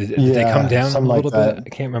 Did they come down a little bit? I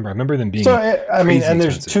can't remember. I remember them being. So I mean, and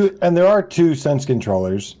there's there are two Sense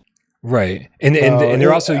controllers, right? And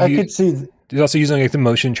they're also I could see they're also using like the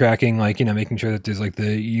motion tracking, like making sure that there's like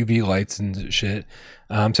the UV lights and shit.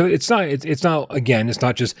 So it's not again, it's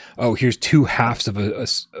not just here's two halves of a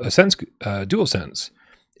Sense DualSense.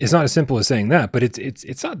 It's not as simple as saying that, but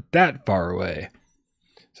it's not that far away.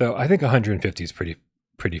 So I think 150 is pretty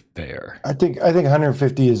fair. I think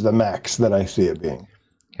 150 is the max that I see it being.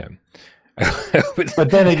 Yeah. But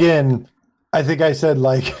then again, I think I said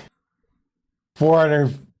like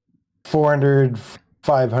 400,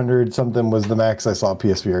 500 something was the max I saw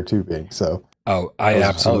PSVR2 being. So I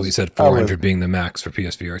absolutely said 400 being the max for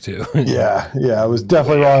PSVR2. yeah, I was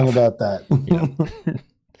definitely wrong about that.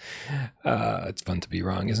 Yeah. It's fun to be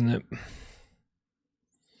wrong, isn't it?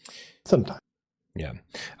 Sometimes. Yeah.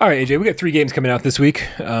 All right, AJ, we got 3 games coming out this week.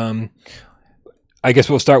 I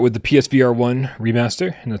guess we'll start with the PSVR1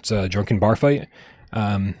 remaster, and that's Drunken Bar Fight.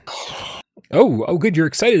 Oh, good. You're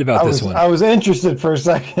excited about this one. I was interested for a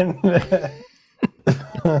second.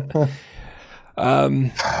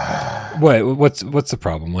 What's the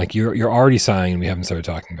problem? Like you're already sighing and we haven't started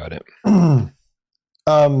talking about it.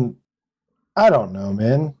 I don't know,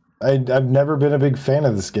 man. I've never been a big fan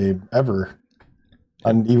of this game ever.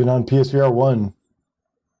 Even on PSVR 1.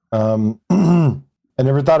 I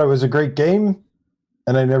never thought it was a great game,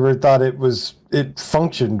 and I never thought it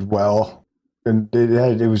functioned well, and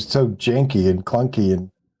it was so janky and clunky,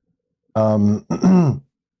 and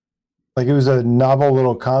Like it was a novel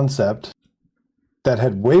little concept that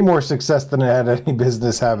had way more success than it had any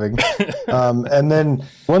business having. And then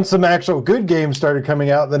once some actual good games started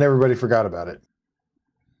coming out, then everybody forgot about it.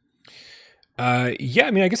 Yeah,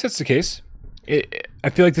 I mean, I guess that's the case. I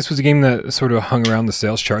feel like this was a game that sort of hung around the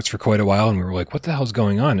sales charts for quite a while, and we were like, what the hell's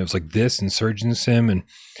going on? It was like this and Surgeon Sim and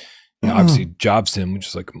obviously Job Sim, which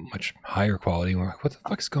is like much higher quality. And we're like, what the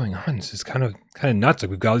fuck is going on? This is kind of nuts.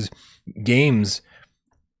 Like we've got all these games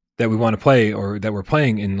that we want to play or that we're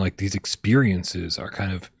playing, and like these experiences are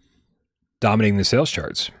kind of dominating the sales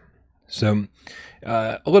charts. So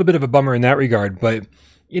a little bit of a bummer in that regard, but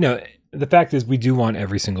the fact is we do want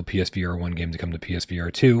every single PSVR1 game to come to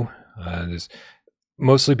PSVR2. There's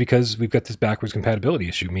mostly because we've got this backwards compatibility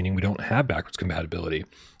issue, meaning we don't have backwards compatibility.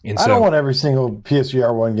 And I don't want every single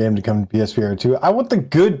PSVR1 game to come to PSVR2. I want the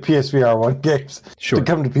good PSVR1 games to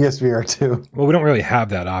come to PSVR2. Well, we don't really have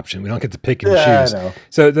that option. We don't get to pick and choose. I know.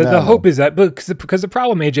 So the hope is that, because the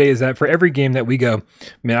problem, AJ, is that for every game that we go,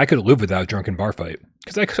 man, I could live without Drunken Bar Fight,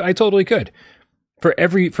 because I totally could. For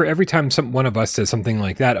every time one of us says something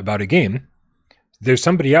like that about a game, there's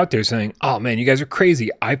somebody out there saying, oh man, you guys are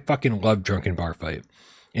crazy. I fucking love Drunken Bar Fight.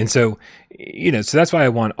 And so, so that's why I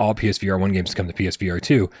want all PSVR1 games to come to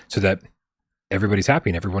PSVR2, so that everybody's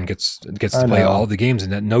happy and everyone gets to play all the games,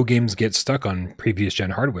 and that no games get stuck on previous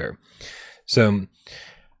gen hardware. So,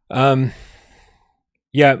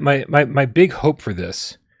 yeah, my big hope for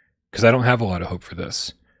this, because I don't have a lot of hope for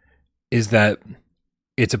this, is that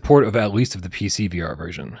it's a port of at least of the PC VR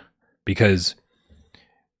version, because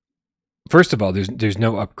first of all, there's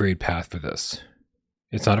no upgrade path for this.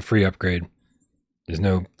 It's not a free upgrade. There's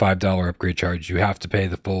no $5 upgrade charge. You have to pay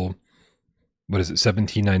the full, what is it,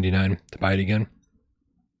 $17.99 to buy it again?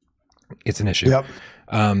 It's an issue. Yep.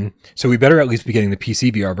 So we better at least be getting the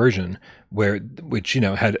PC VR version, which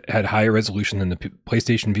had higher resolution than the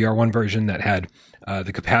PlayStation VR1 version, that had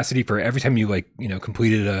the capacity for every time you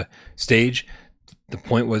completed a stage. The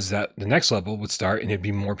point was that the next level would start and there'd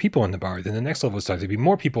be more people in the bar. Then the next level would start, there'd be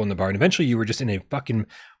more people in the bar. And eventually you were just in a fucking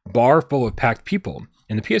bar full of packed people.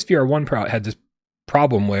 And the PSVR1 had this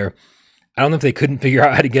problem where I don't know if they couldn't figure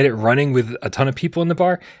out how to get it running with a ton of people in the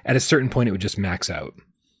bar. At a certain point, it would just max out.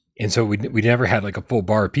 And so we never had like a full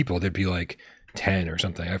bar of people. There'd be like 10 or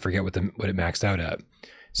something. I forget what it maxed out at.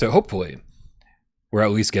 So hopefully we're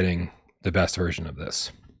at least getting the best version of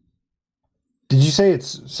this. Did you say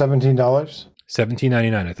it's $17?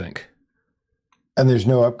 $17.99, I think. And there's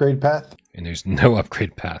no upgrade path? And there's no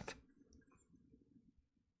upgrade path.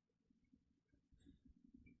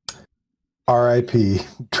 R.I.P.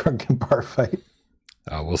 Drunken Bar Fight.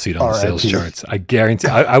 Oh, we'll see it on the sales charts. I guarantee.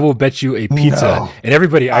 I will bet you a pizza. No. And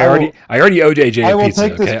everybody, I already owed AJ a pizza. I will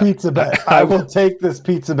take this pizza bet. I will take this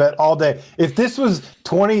pizza bet all day. If this was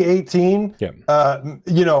 2018,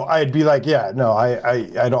 I'd be like, yeah, no,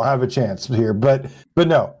 I don't have a chance here. But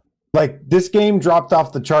no, like this game dropped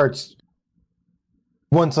off the charts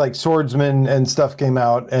once like Swordsman and stuff came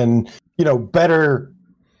out, and better.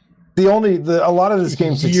 A lot of this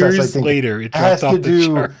game's success, I think, later, it dropped off the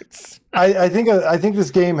charts. I think this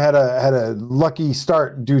game had a lucky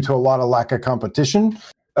start due to a lot of lack of competition.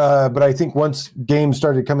 But I think once games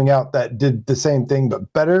started coming out that did the same thing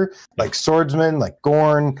but better, like Swordsman, like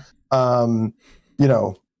Gorn, now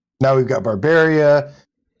we've got Barbaria.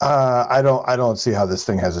 I don't see how this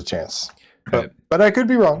thing has a chance. But I could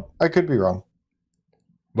be wrong.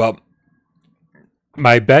 Well,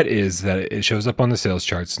 my bet is that it shows up on the sales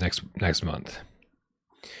charts next month.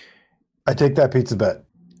 I take that pizza bet.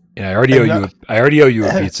 And I already owe you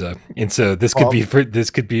a pizza, and so this could be for two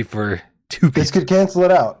pizzas. This could cancel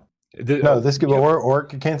it out. This could or it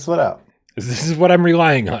could cancel it out. This is what I'm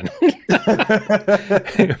relying on. What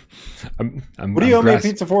do you owe me a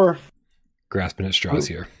pizza for? Grasping at straws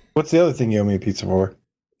here. What's the other thing you owe me a pizza for?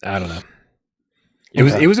 I don't know.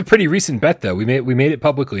 It was a pretty recent bet though. We made it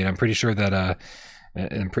publicly, and I'm pretty sure that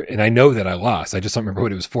and I know that I lost. I just don't remember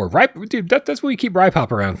what it was for. Dude, that's what we keep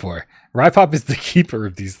RIPOP around for. RIPOP is the keeper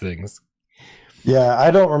of these things. Yeah, I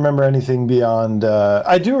don't remember anything beyond.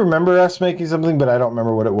 I do remember us making something, but I don't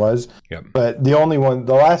remember what it was. Yep. But the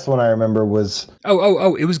last one I remember was.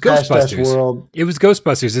 Oh! It was Ghostbusters. World. It was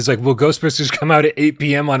Ghostbusters. It's like, will Ghostbusters come out at 8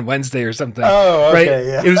 p.m. on Wednesday or something? Oh, okay, right?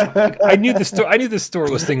 Yeah. It was. I knew the store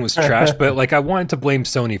listing was trash, but like I wanted to blame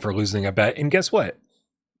Sony for losing a bet, and guess what?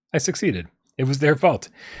 I succeeded. It was their fault.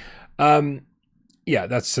 Yeah,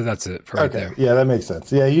 that's it for right there. Yeah, that makes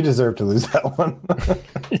sense. Yeah, you deserve to lose that one.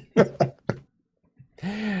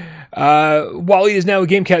 Wally is now a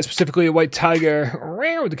Gamecat, specifically a White Tiger.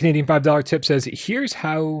 With the Canadian $5 tip says, here is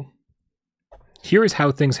how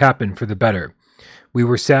things happen for the better. We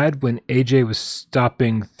were sad when AJ was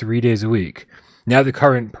stopping 3 days a week. Now the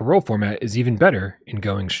current parole format is even better in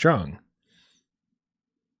going strong.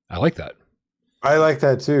 I like that. I like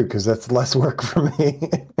that too, because that's less work for me.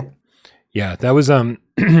 Yeah, that was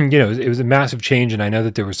it was a massive change, and I know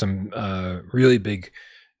that there were some really big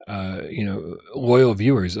loyal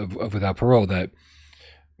viewers of Without Parole that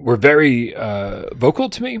were very vocal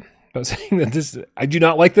to me about saying that I do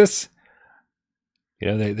not like this.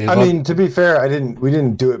 They I mean, to be fair, we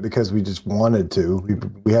didn't do it because we just wanted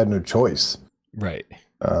to. We had no choice. Right.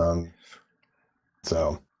 Right.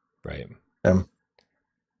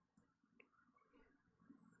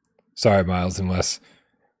 Sorry, Miles and Wes.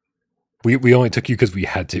 We only took you because we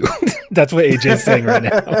had to. That's what AJ's saying right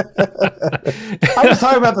now. I was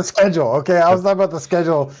talking about the schedule. Okay, I was talking about the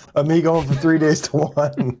schedule of me going from 3 days to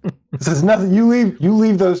 1. This is nothing. You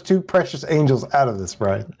leave those two precious angels out of this,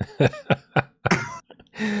 Brian.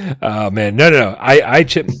 Oh man, no. I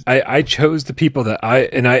chose the people that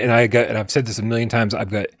I've said this a million times. I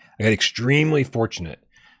got extremely fortunate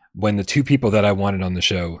when the two people that I wanted on the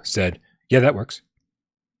show said, "Yeah, that works."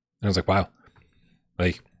 And I was like, "Wow!"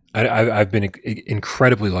 Like I've been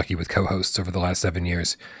incredibly lucky with co-hosts over the last 7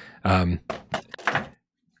 years. We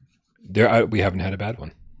haven't had a bad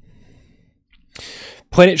one.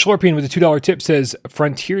 Planet Schlorpian with a $2 tip says,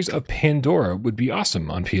 "Frontiers of Pandora would be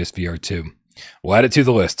awesome on PSVR2." We'll add it to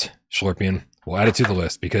the list, Schlorpian. We'll add it to the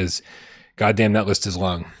list because, goddamn, that list is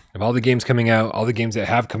long. Of all the games coming out, all the games that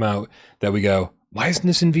have come out, that we go, why isn't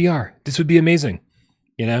this in VR? This would be amazing.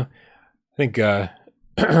 I think I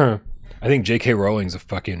think J.K. Rowling's a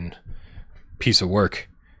fucking piece of work,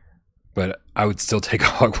 but I would still take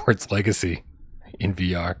Hogwarts Legacy in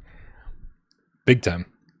VR, big time.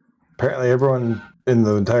 Apparently, everyone in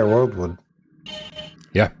the entire world would.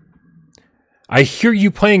 Yeah. I hear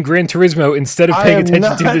you playing Gran Turismo instead of paying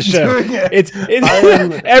attention to the show. It's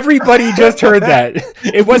everybody just heard that.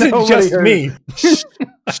 It wasn't just me. Shh.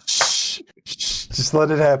 Just let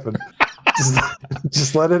it happen.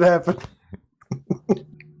 Just let it happen.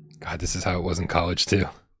 God, this is how it was in college too.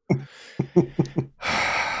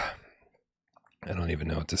 I don't even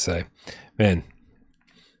know what to say, man.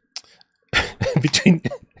 Between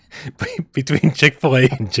Chick-fil-A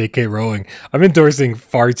and J.K. Rowling, I'm endorsing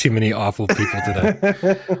far too many awful people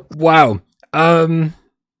today. Wow.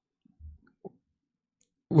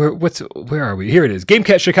 Where are we? Here it is.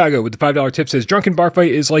 Gamecat Chicago with the $5 tip says, "Drunken Bar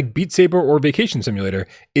Fight is like Beat Saber or Vacation Simulator.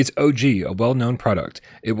 It's OG, a well-known product.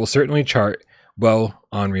 It will certainly chart well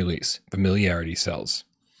on release. Familiarity sells."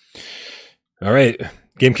 All right.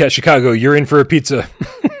 Gamecat Chicago, you're in for a pizza.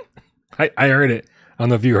 I heard it. I don't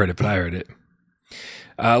know if you heard it, but I heard it.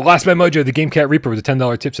 Last by Mojo, the Gamecat Reaper with a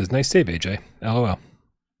 $10 tip says, "Nice save, AJ. LOL."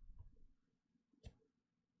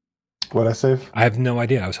 What'd I save? I have no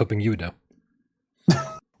idea. I was hoping you would know.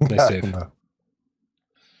 Nice save. No.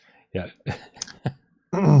 Yeah.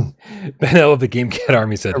 Ben L of the Gamecat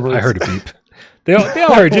Army said, "I heard a beep." They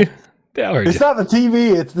all heard you. They all heard it's you. Not the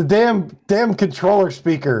TV. It's the damn controller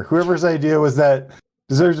speaker. Whoever's idea was that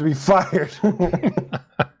deserves to be fired.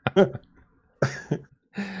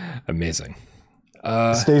 Amazing.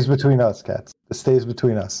 It stays between us, cats. It stays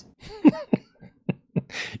between us.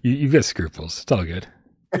 You've got scruples. It's all good.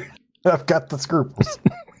 I've got the scruples.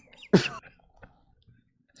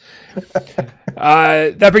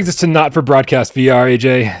 That brings us to Not for Broadcast VR,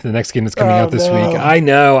 AJ. The next game that's coming out this week. I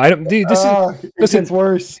know. I don't. Dude, this is. Listen, it gets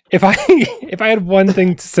worse. If I had one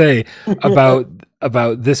thing to say about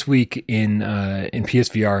this week in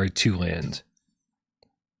PSVR 2 land,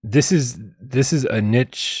 this is a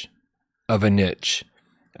niche of a niche.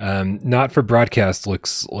 Not for Broadcast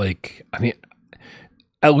looks like. I mean,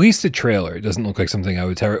 at least the trailer doesn't look like something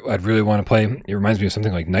I'd really want to play. It reminds me of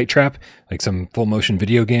something like Night Trap, like some full motion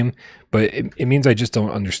video game, but it means I just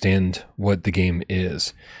don't understand what the game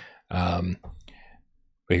is. But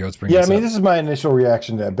here, let's bring this up. This is my initial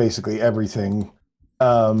reaction to basically everything.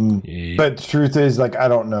 Yeah. But the truth is, like, I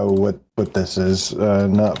don't know what this is.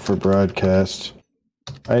 Not for Broadcast.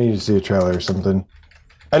 I need to see a trailer or something.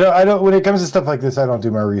 I don't. When it comes to stuff like this, I don't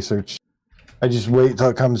do my research. I just wait till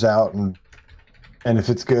it comes out, and if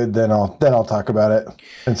it's good, then I'll talk about it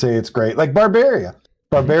and say it's great. Like Barbaria.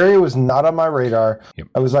 Barbaria was not on my radar. Yep.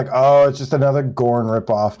 I was like, oh, it's just another Gorn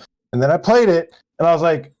ripoff. And then I played it, and I was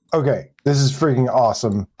like, okay, this is freaking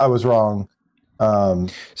awesome. I was wrong.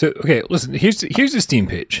 Okay, listen. Here's the Steam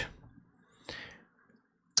page.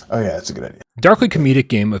 Oh yeah, it's a good idea. Darkly comedic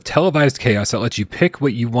game of televised chaos that lets you pick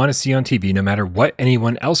what you want to see on TV no matter what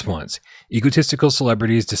anyone else wants. Egotistical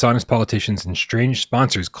celebrities, dishonest politicians, and strange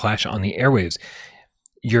sponsors clash on the airwaves.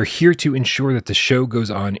 You're here to ensure that the show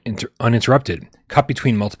goes on uninterrupted. Cut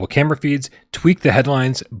between multiple camera feeds, tweak the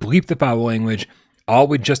headlines, bleep the foul language, all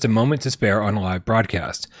with just a moment to spare on a live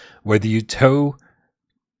broadcast. Whether you toe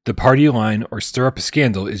the party line or stir up a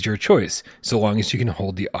scandal is your choice, so long as you can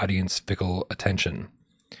hold the audience fickle attention.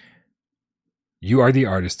 You are the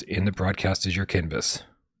artist, and the broadcast is your canvas.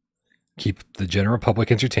 Keep the general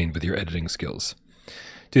public entertained with your editing skills.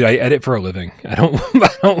 Dude, I edit for a living. I don't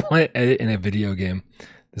want to edit in a video game.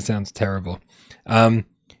 This sounds terrible.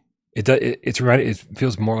 It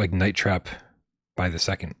feels more like Night Trap by the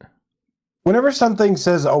second. Whenever something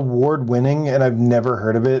says award-winning and I've never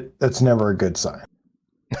heard of it, that's never a good sign.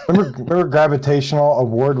 Remember gravitational,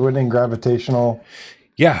 award-winning gravitational?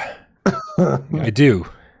 Yeah, I do.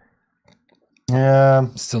 Yeah.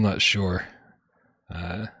 Still not sure.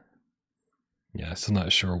 Still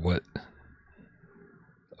not sure what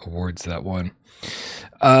awards that won.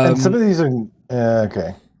 And some of these are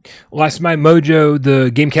okay. Last My Mojo, the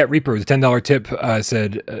Gamecat Reaper with a $10 tip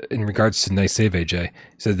said, in regards to nice save, AJ,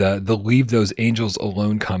 said the "Leave Those Angels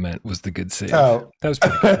Alone" comment was the good save. Oh, that was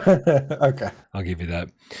pretty good. Okay, I'll give you that.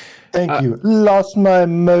 Thank you. Lost my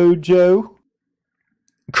mojo.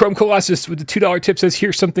 Chrome Colossus with the $2 tip says,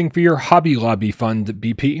 "Here's something for your Hobby Lobby fund,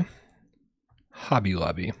 BP." Hobby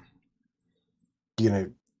Lobby.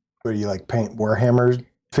 Where do you like paint Warhammer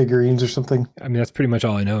figurines or something? I mean, that's pretty much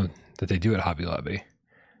all I know that they do at Hobby Lobby.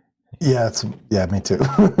 Yeah, me too.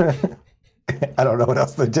 I don't know what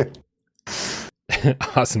else they do.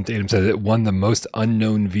 Awesome Tatum says it won the most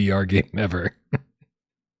unknown VR game ever.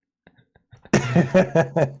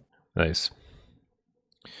 Nice.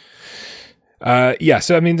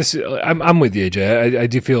 So I mean, I'm with you, AJ. I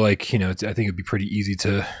do feel like, I think it'd be pretty easy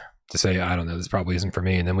to say, I don't know, this probably isn't for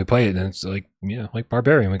me, and then we play it, and it's like, like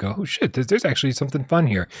Barbarian, we go, oh shit, there's actually something fun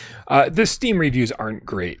here. The Steam reviews aren't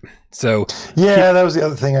great, so that was the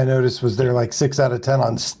other thing I noticed, was they're like 6 out of 10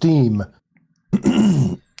 on Steam.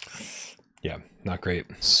 Yeah, not great.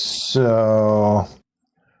 So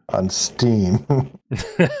on Steam,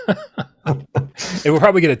 it will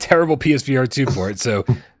probably get a terrible PSVR2 for it, so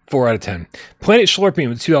 4 out of 10. Planet Schlorpian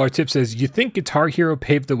with $2 tip says, "You think Guitar Hero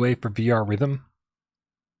paved the way for VR rhythm?"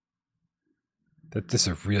 This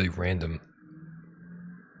is really random.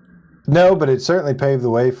 No, but it certainly paved the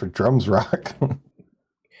way for Drums Rock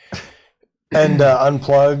and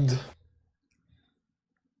Unplugged.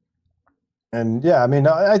 And yeah, I mean,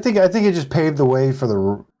 I think it just paved the way for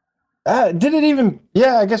the. Did it even?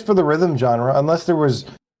 Yeah, I guess for the rhythm genre. Unless there's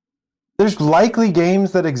likely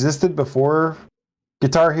games that existed before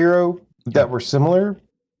Guitar Hero that were similar,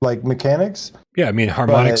 like mechanics. Yeah, I mean,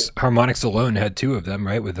 Harmonix alone had 2 of them,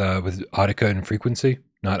 right? With Audica and Frequency,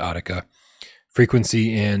 not Audica,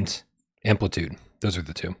 Frequency and Amplitude. Those are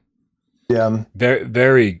the 2. Yeah, very,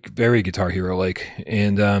 very, very Guitar Hero like,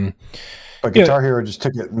 and but Guitar Hero just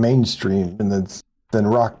took it mainstream, and then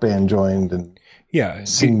Rock Band joined, and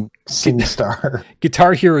SingStar.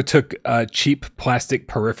 Guitar Hero took cheap plastic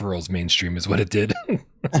peripherals mainstream, is what it did.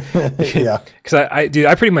 Yeah, because I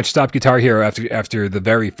pretty much stopped Guitar Hero after the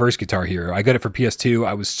very first Guitar Hero. I got it for PS2.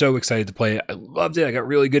 I was so excited to play it. I loved it. I got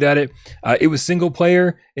really good at it. It was single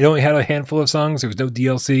player. It only had a handful of songs. There was no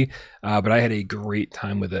DLC, but I had a great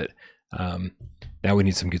time with it. Now we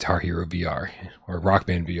need some Guitar Hero VR or Rock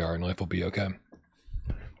Band VR, and life will be okay.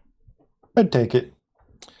 I'd take it.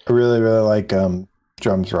 I really, really like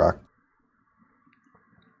Drums Rock.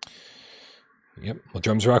 Yep. Well,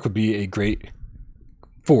 Drums Rock would be a great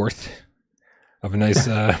 4th of a nice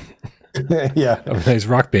of a nice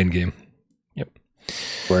Rock Band game. Yep.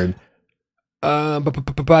 Word.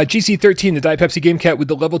 GC13, the Diet Pepsi Gamecat with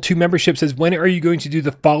the level 2 membership says, "When are you going to do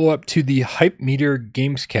the follow-up to the HypeMeter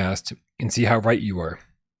GamesCast and see how right you are?"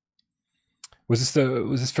 Was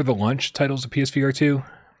this for the launch titles of PSVR2?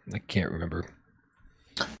 I can't remember.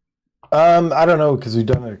 I don't know, because we've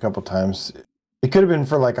done it a couple times. It could have been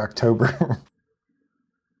for like October.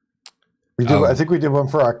 I think we did one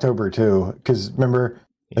for October too. Because remember,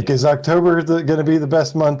 is October going to be the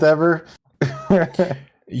best month ever?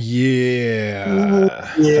 Yeah.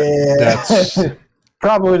 That's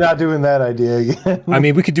probably not doing that idea again. I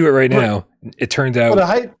mean, we could do it right now. It turned out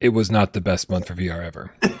it was not the best month for VR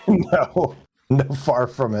ever. No, far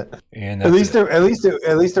from it. And at least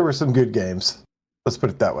there were some good games. Let's put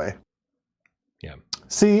it that way. Yeah.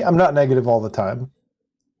 See, I'm not negative all the time.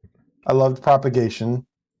 I loved Propagation.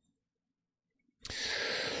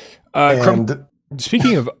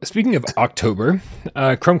 Speaking of October,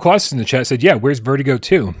 Chrome Colossus in the chat said, "Yeah, where's Vertigo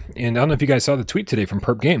 2?" And I don't know if you guys saw the tweet today from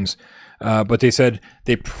Perp Games, but they said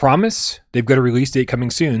they promise they've got a release date coming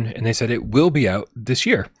soon, and they said it will be out this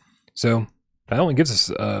year. So that only gives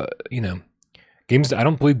us, I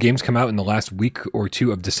don't believe games come out in the last week or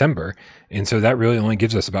two of December, and so that really only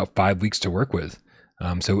gives us about 5 weeks to work with.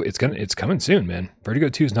 So it's coming soon, man. Vertigo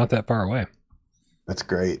 2 is not that far away. That's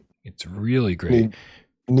great. It's really great.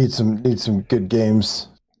 Need some good games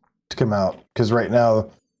to come out, because right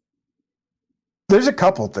now there's a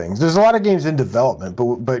couple things. There's a lot of games in development,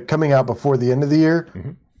 but coming out before the end of the year,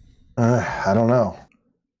 I don't know.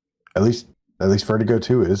 At least Vertigo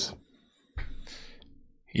 2 is.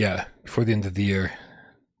 Yeah, before the end of the year.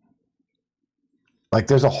 Like,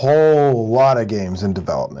 there's a whole lot of games in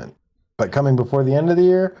development, but coming before the end of the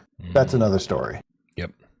year, that's another story.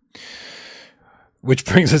 Yep. Which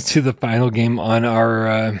brings us to the final game on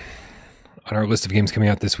our list of games coming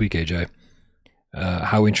out this week, AJ.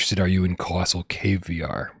 How interested are you in Collosal Cave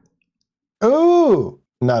VR? Oh,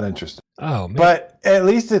 not interested. Oh, man. But at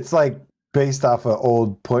least it's like based off an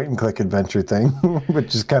old point and click adventure thing,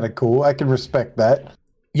 which is kind of cool. I can respect that.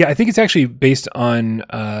 Yeah, I think it's actually based on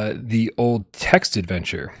the old text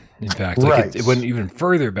adventure. In fact, like it went even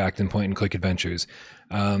further back than point and click adventures.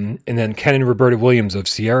 And then Ken and Roberta Williams of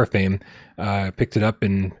Sierra fame picked it up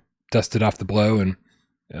and dusted off the blow and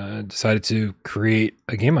decided to create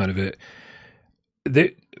a game out of it.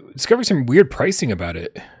 They discovered some weird pricing about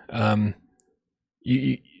it.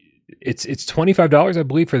 It's $25, I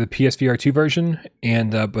believe, for the PSVR2 version,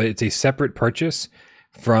 and but it's a separate purchase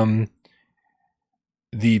from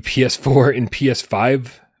the PS4 and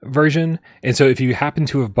PS5 version. And so if you happen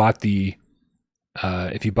to have bought the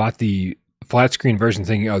flat screen version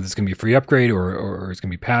thinking, oh, this is going to be a free upgrade or it's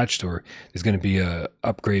going to be patched or there's going to be a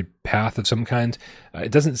upgrade path of some kind,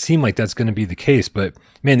 it doesn't seem like that's going to be the case. But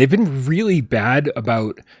man, they've been really bad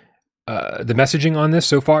about the messaging on this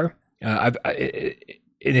so far.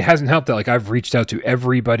 It hasn't helped that, like, I've reached out to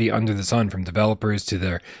everybody under the sun, from developers to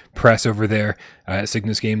their press over there at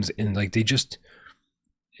Cygnus Games, and like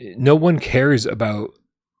no one cares about,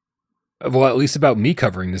 well, at least about me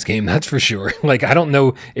covering this game, that's for sure. Like, I don't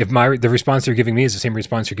know if the response they're giving me is the same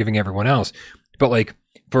response you're giving everyone else, but like,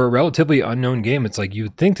 for a relatively unknown game, it's like you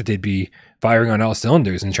would think that they'd be firing on all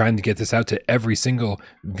cylinders and trying to get this out to every single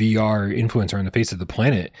VR influencer on the face of the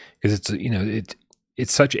planet, because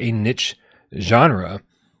it's such a niche genre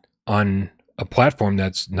on a platform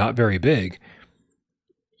that's not very big.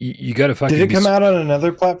 You got to fucking. Did it come out on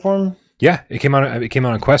another platform? Yeah, it came out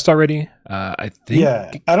on Quest already. I think.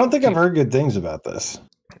 Yeah, I don't think I've heard good things about this.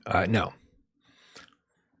 No.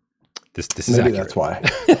 This is maybe accurate. That's why.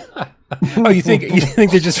 Oh, you think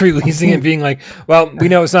they're just releasing it, being like, well, we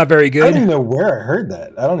know it's not very good. I don't even know where I heard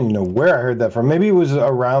that. I don't even know where I heard that from. Maybe it was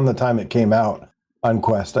around the time it came out on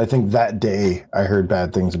Quest. I think that day I heard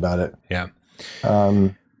bad things about it. Yeah.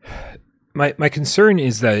 My concern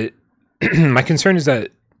is that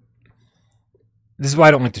this is why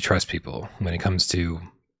I don't like to trust people when it comes to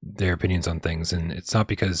their opinions on things. And it's not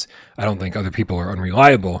because I don't think other people are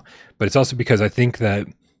unreliable, but it's also because I think that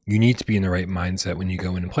you need to be in the right mindset when you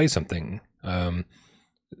go in and play something.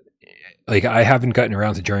 Like, I haven't gotten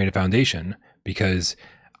around to Journey to Foundation because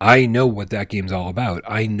I know what that game's all about.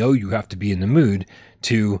 I know you have to be in the mood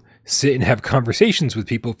to sit and have conversations with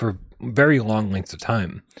people for very long lengths of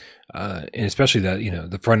time. And especially that,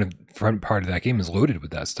 the front part of that game is loaded with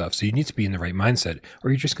that stuff. So you need to be in the right mindset or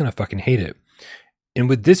you're just going to fucking hate it. And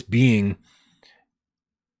with this being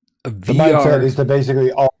a VR, the mindset is to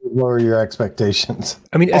basically always lower your expectations.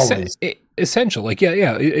 I mean, essential, like,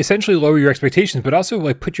 yeah, essentially lower your expectations, but also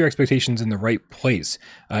like put your expectations in the right place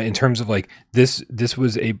in terms of like this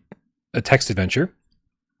was a text adventure.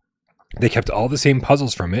 They kept all the same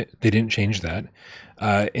puzzles from it. They didn't change that.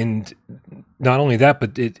 And not only that,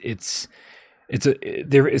 but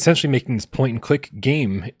they're essentially making this point and click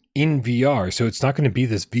game in VR. So it's not going to be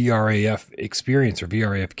this VRAF experience or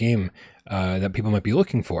VRAF game that people might be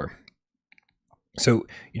looking for. So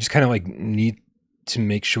you just kind of like need to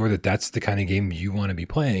make sure that that's the kind of game you want to be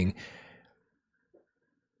playing.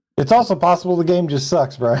 It's also possible the game just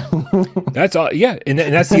sucks, Brian. That's all. Yeah. And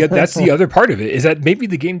that's the other part of it, is that maybe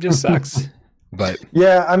the game just sucks. But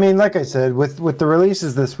yeah, I mean, like I said, with the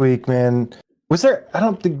releases this week, man,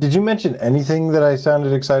 did you mention anything that I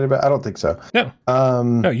sounded excited about? I don't think so. No.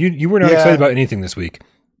 No, you were not excited about anything this week.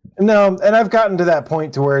 No, and I've gotten to that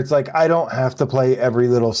point to where it's like I don't have to play every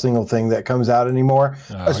little single thing that comes out anymore,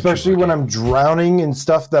 especially when I'm drowning in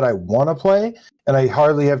stuff that I want to play and I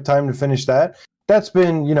hardly have time to finish that. That's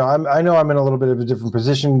been, I know I'm in a little bit of a different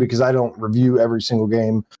position because I don't review every single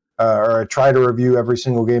game or I try to review every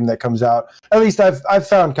single game that comes out. At least I've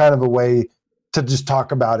found kind of a way to just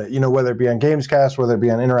talk about it, whether it be on GamesCast, whether it be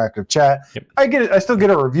on interactive chat. Yep. I still get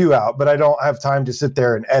a review out, but I don't have time to sit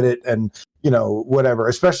there and edit and, whatever,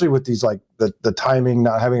 especially with these like the timing,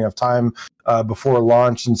 not having enough time before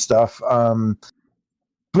launch and stuff.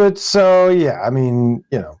 But so, yeah, I mean,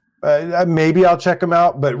 maybe I'll check them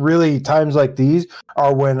out, but really times like these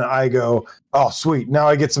are when I go, oh, sweet. Now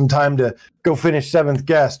I get some time to go finish Seventh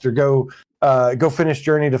Guest or go finish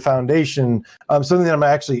Journey to Foundation, something that I'm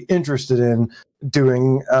actually interested in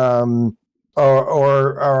doing.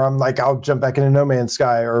 Or I'm like, I'll jump back into No Man's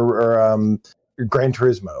Sky or Gran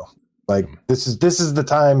Turismo. Like this is the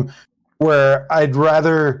time where I'd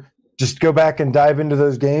rather just go back and dive into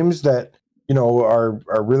those games that are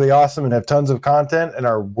really awesome and have tons of content and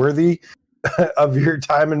are worthy of your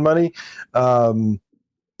time and money.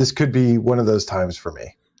 This could be one of those times for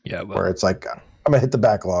me. Yeah, where it's like I'm gonna hit the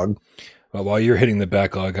backlog. Well, while you're hitting the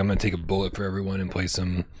backlog, I'm gonna take a bullet for everyone and play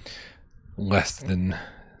some less than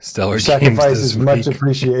stellar sacrifice games is much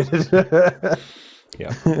appreciated.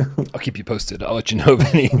 Yeah, I'll keep you posted. I'll let you know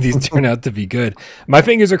if any of these turn out to be good. My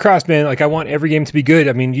fingers are crossed, man. Like I want every game to be good.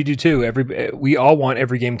 I mean, you do too. We all want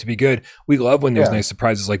every game to be good. We love when there's nice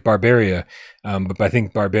surprises like Barbaria, but I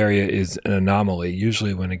think Barbaria is an anomaly.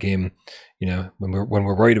 Usually, when a game, when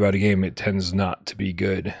we're worried about a game, it tends not to be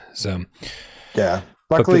good. So, yeah.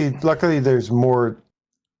 Luckily, there's more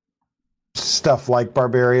stuff like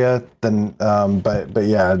Barbaria than, but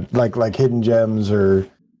yeah, like Hidden Gems or.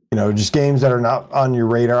 Just games that are not on your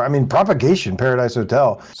radar. I mean, Propagation, Paradise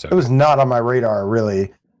Hotel, it was not on my radar,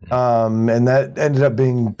 really. And that ended up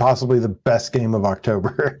being possibly the best game of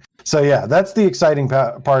October. So, yeah, that's the exciting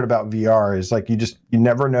part about VR is like you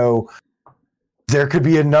never know. There could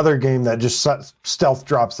be another game that just stealth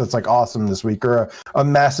drops that's like awesome this week, or a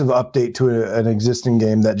massive update to an existing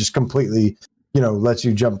game that just completely, lets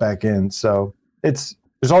you jump back in. So there's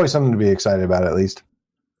always something to be excited about, at least.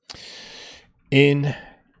 Indeed.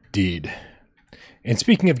 And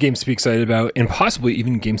speaking of games to be excited about, and possibly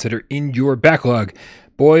even games that are in your backlog,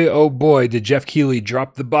 boy, oh boy, did Jeff Keighley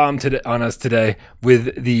drop the bomb on us today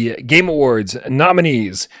with the Game Awards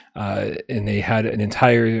nominees. And they had an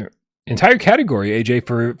entire category, AJ,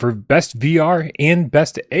 for best VR and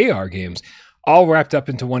best AR games, all wrapped up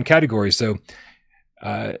into one category. So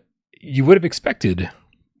you would have expected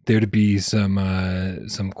there to be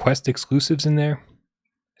some Quest exclusives in there,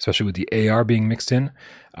 especially with the AR being mixed in.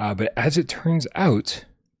 But as it turns out,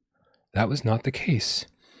 that was not the case.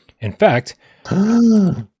 In fact,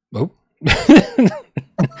 in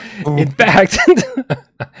fact,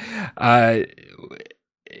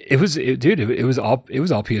 it was all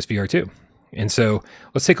PSVR2. And so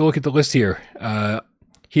let's take a look at the list here.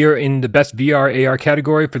 Here in the best VR AR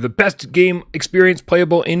category for the best game experience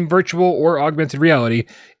playable in virtual or augmented reality,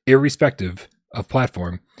 irrespective of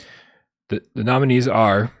platform. The nominees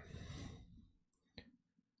are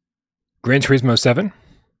Gran Turismo 7.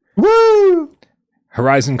 Woo!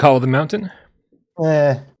 Horizon Call of the Mountain.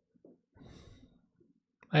 I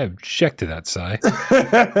object to that, Sai.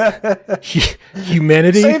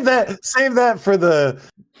 Humanity. Save that for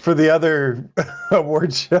the other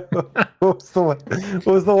award show. What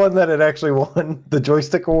was the one that it actually won? The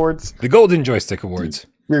Joystick Awards? The Golden Joystick Awards.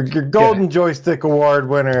 Your Golden Joystick Award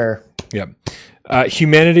winner. Yep.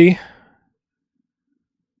 Humanity.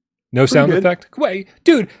 No sound effect. Wait,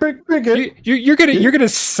 dude. Pretty good. You're gonna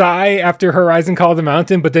sigh after Horizon Call of the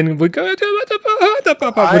Mountain, but then we go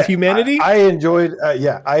with Humanity. I enjoyed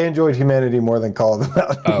Humanity more than Call of the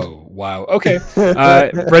Mountain. Oh wow. Okay.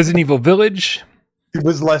 Resident Evil Village. It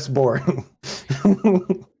was less boring.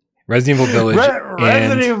 Resident Evil Village.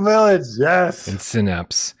 Resident Evil Village. Yes. And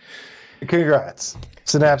Synapse. Congrats.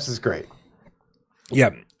 Synapse is great.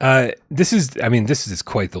 Yeah. This is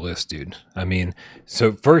quite the list, dude. I mean,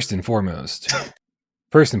 so first and foremost,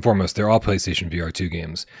 they're all PlayStation VR2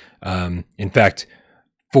 games. In fact,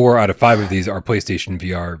 4 out of 5 of these are PlayStation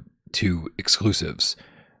VR2 exclusives.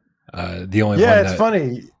 The only one it's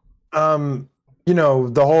funny.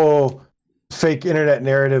 The whole fake internet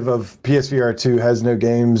narrative of PSVR2 has no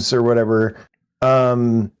games or whatever.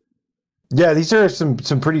 Yeah, these are some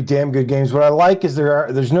pretty damn good games. What I like is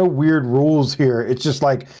there's no weird rules here. It's just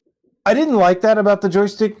like I didn't like that about the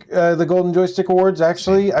joystick, the Golden Joystick Awards.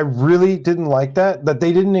 Actually, I really didn't like that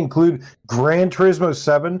they didn't include Gran Turismo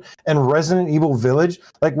 7 and Resident Evil Village.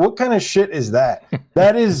 Like, what kind of shit is that?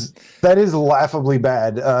 that is laughably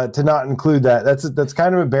bad to not include that. That's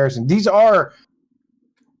kind of embarrassing. These are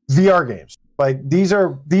VR games. Like these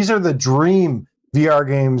are the dream VR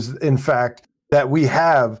games. In fact, that we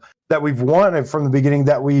have. That we've wanted from the beginning,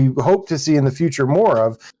 that we hope to see in the future more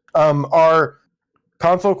of, are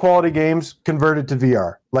console quality games converted to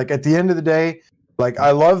VR. Like at the end of the day, like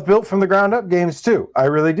I love built from the ground up games too. I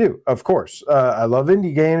really do. Of course, I love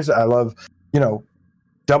indie games. I love,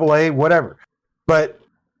 AA, whatever. But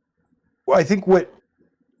I think what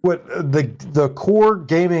the core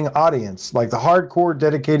gaming audience, like the hardcore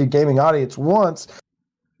dedicated gaming audience, wants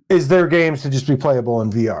is their games to just be playable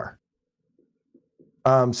in VR.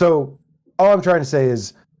 So all I'm trying to say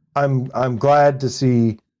is I'm glad to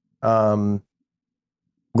see games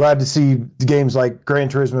like Gran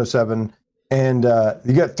Turismo 7, and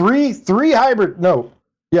you got three hybrid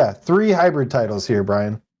titles here,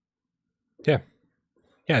 Brian.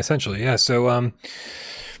 Yeah, essentially, yeah. So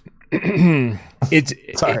it's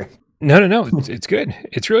sorry. No. It's good.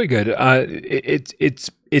 It's really good.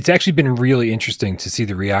 It's actually been really interesting to see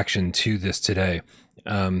the reaction to this today.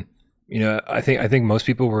 I think most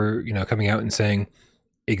people were coming out and saying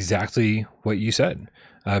exactly what you said,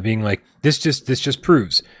 being like, this just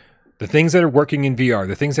proves the things that are working in VR,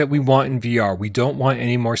 the things that we want in VR. We don't want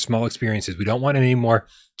any more small experiences. We don't want any more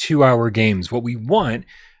 2-hour games. What we want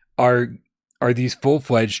are these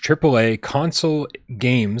full-fledged AAA console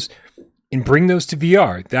games, and bring those to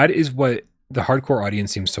VR. That is what the hardcore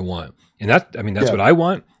audience seems to want. And that's what I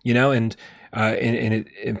want, and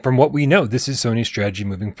from what we know, this is Sony's strategy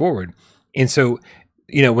moving forward. And so,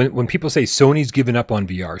 when people say Sony's given up on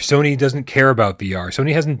VR, Sony doesn't care about VR,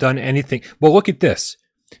 Sony hasn't done anything. Well, look at this.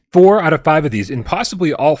 4 out of 5 of these, and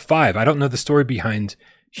possibly all 5, I don't know the story behind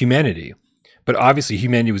Humanity, but obviously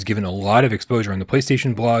Humanity was given a lot of exposure on the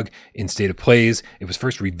PlayStation blog in State of Plays. It was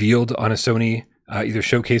first revealed on a Sony either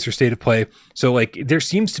showcase or State of Play. So there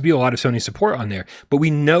seems to be a lot of Sony support on there, but we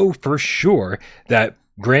know for sure that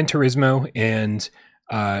Gran Turismo and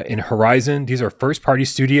Horizon, these are first party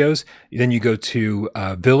studios. Then you go to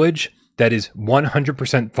Village, that is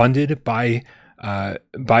 100% funded by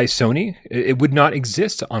Sony. It would not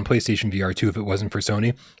exist on PlayStation VR2 if it wasn't for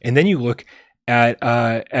Sony. And then you look at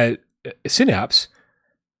Synapse,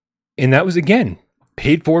 and that was again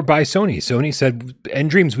paid for by Sony. Sony said,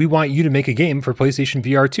 "nDreams, we want you to make a game for PlayStation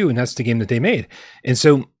VR2," and that's the game that they made. And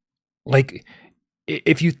so,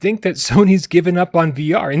 if you think that Sony's given up on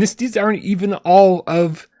VR, and these aren't even all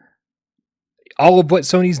of what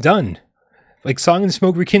Sony's done. Like Song and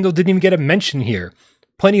Smoke Rekindle didn't even get a mention here.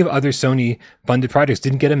 Plenty of other Sony funded projects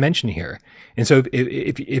didn't get a mention here. And so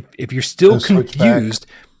if you're still confused,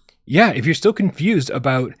 if you're still confused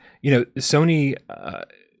about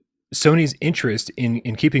Sony's interest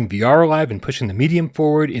in keeping VR alive and pushing the medium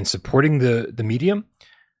forward, in supporting the medium,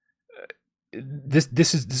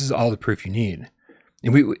 this is all the proof you need.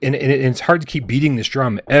 And it's hard to keep beating this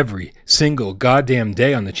drum every single goddamn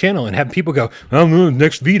day on the channel and have people go, "Oh no,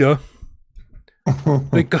 next Vita."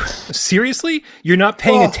 Seriously? You're not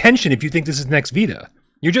paying attention if you think this is next Vita.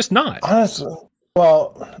 You're just not. Honestly,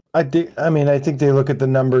 I think they look at the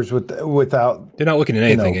numbers without. They're not looking at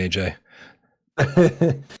anything, AJ.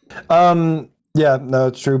 Yeah, no,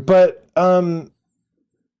 it's true. But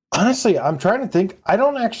honestly, I'm trying to think. I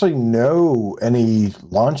don't actually know any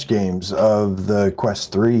launch games of the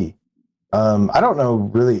Quest 3. I don't know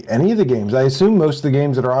really any of the games. I assume most of the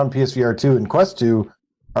games that are on PSVR 2 and Quest 2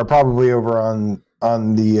 are probably over on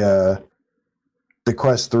the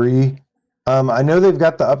Quest 3. I know they've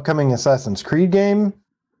got the upcoming Assassin's Creed game.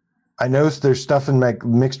 I know there's stuff in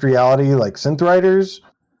mixed reality like Synth Riders.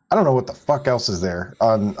 I don't know what the fuck else is there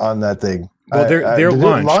on that thing. Well, their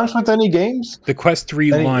launch with any games? The Quest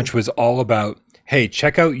 3 launch was all about, hey,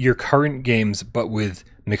 check out your current games, but with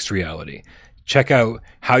mixed reality. Check out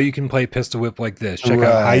how you can play Pistol Whip like this. Check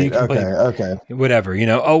out how you can play whatever.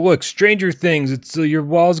 Oh, look, Stranger Things. Your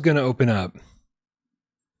wall's going to open up.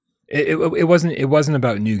 It wasn't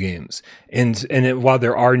about new games, and while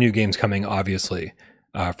there are new games coming, obviously,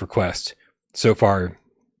 for Quest, so far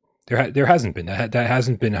there hasn't been that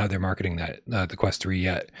hasn't been how they're marketing the Quest 3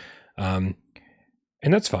 yet. And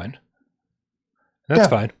that's fine. That's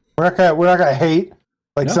fine. We're not gonna hate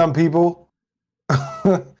some people.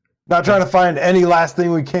 Not trying to find any last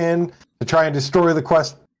thing we can to try and destroy the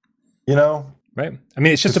Quest. Right. I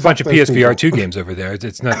mean, it's just a bunch of PSVR2 games over there.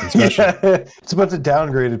 It's nothing special. Yeah, it's a bunch of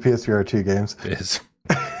downgraded PSVR2 games. It is.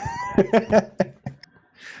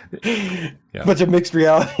 Yeah. Bunch of mixed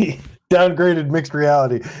reality. Downgraded mixed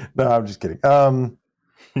reality. No, I'm just kidding. I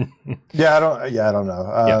don't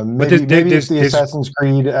know. Maybe if the Assassin's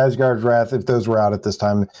Creed, Asgard's Wrath, if those were out at this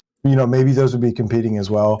time, maybe those would be competing as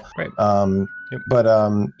well. Right. But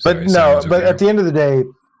at the end of the day,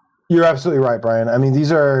 you're absolutely right, Brian. I mean,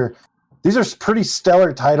 these are pretty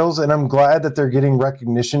stellar titles, and I'm glad that they're getting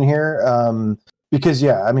recognition here. Because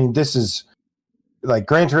this is like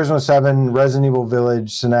Gran Turismo 7, Resident Evil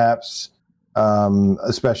Village, Synapse,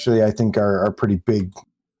 especially I think are pretty big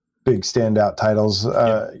standout titles.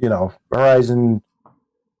 Horizon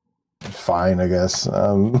fine, I guess.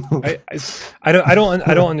 I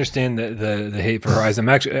don't understand the hate for Horizon.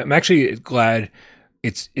 I'm actually glad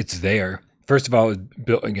it's there. First of all,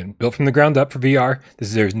 built from the ground up for VR.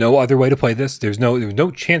 There's no other way to play this. There's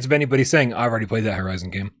no chance of anybody saying I've already played that Horizon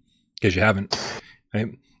game, because you haven't, right?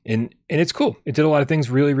 And it's cool. It did a lot of things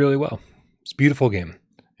really, really well. It's a beautiful game,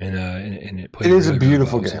 and it played. It is really, a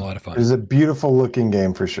beautiful really well. game. It was a lot of fun. It is a beautiful looking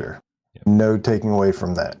game for sure. Yep. No taking away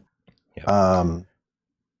from that. Yep. Are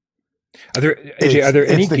there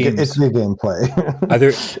any games? It's the gameplay. Are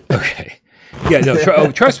there? Okay. Yeah.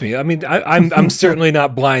 No. Trust me. I mean, I'm certainly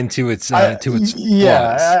not blind to its flaws.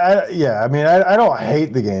 Yeah. I mean, I don't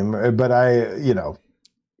hate the game, but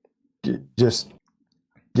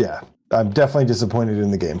I'm definitely disappointed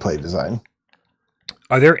in the gameplay design.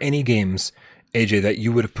 Are there any games, AJ, that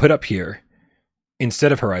you would have put up here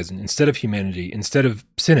instead of Horizon, instead of Humanity, instead of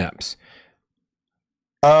Synapse?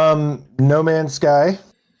 No Man's Sky.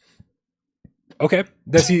 Okay,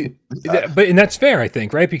 and that's fair, I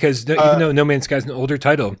think, right? Because even though No Man's Sky is an older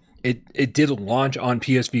title, it did launch on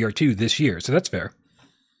PSVR2 this year, so that's fair.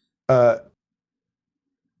 What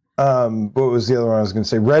was the other one I was going to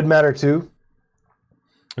say? Red Matter 2.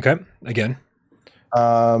 Okay, again.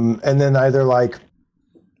 And then either like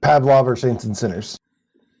Pavlov or Saints and Sinners.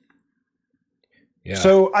 Yeah.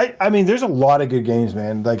 So I mean, there's a lot of good games,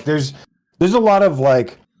 man. Like there's a lot of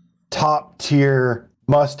like top tier,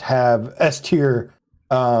 must have S tier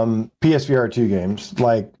PSVR2 games.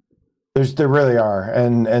 Like there really are.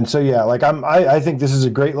 And so yeah, like I think this is a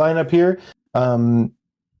great lineup here.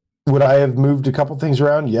 Would I have moved a couple things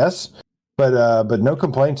around? Yes. But no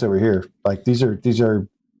complaints over here. Like these are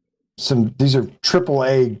triple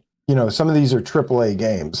A, some of these are triple A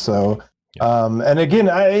games. So and again,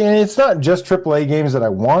 it's not just triple A games that I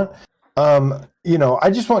want. I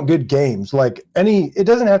just want good games. Like it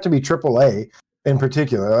doesn't have to be triple A in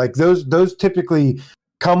particular. Like those typically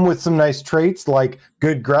come with some nice traits, like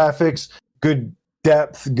good graphics, good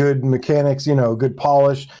depth, good mechanics, good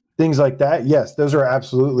polish, things like that. Yes, those are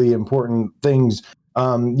absolutely important things.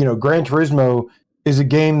 Gran Turismo is a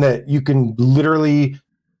game that you can literally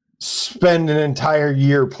spend an entire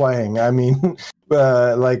year playing. I mean,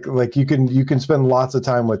 like you can spend lots of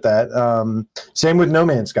time with that. Same with No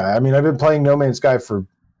Man's Sky. I mean, I've been playing No Man's Sky for,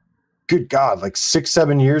 good God, like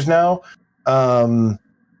 6-7 years now. And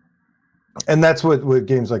that's what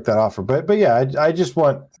games like that offer. But yeah, I just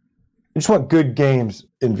want good games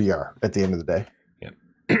in VR at the end of the day. Yeah.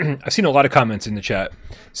 I've seen a lot of comments in the chat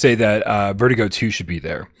say that Vertigo 2 should be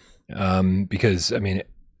there. Because I mean,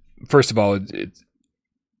 first of all,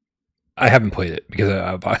 I haven't played it because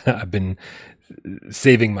I've been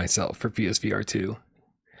saving myself for PSVR2.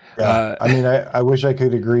 Yeah, I mean, I wish I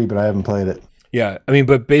could agree, but I haven't played it. Yeah, I mean,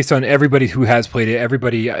 but based on everybody who has played it,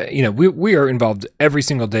 everybody, we are involved every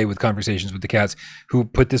single day with conversations with the cats who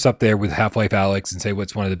put this up there with Half-Life Alyx and say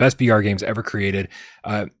what's one of the best VR games ever created.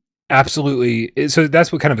 Absolutely. So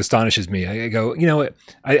that's what kind of astonishes me. I go, you know what?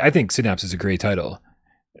 I think Synapse is a great title.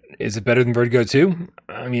 Is it better than Vertigo 2?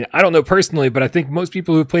 I mean, I don't know personally, but I think most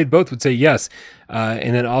people who've played both would say yes.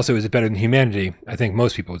 And then also, is it better than Humanity? I think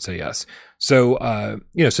most people would say yes. So,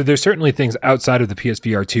 so there's certainly things outside of the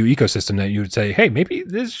PSVR2 ecosystem that you would say, hey, maybe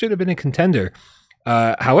this should have been a contender.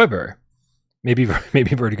 However, maybe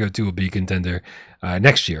Vertigo 2 will be a contender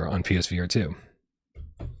next year on PSVR2.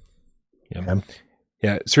 Yeah.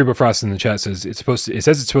 Yeah, Cerebral Frost in the chat says it's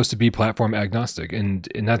supposed to be platform agnostic, and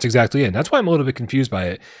that's exactly it. And that's why I'm a little bit confused by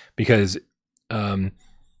it, because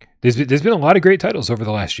there's been a lot of great titles over the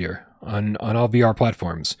last year on all VR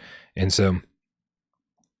platforms, and so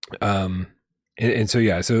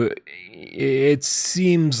so it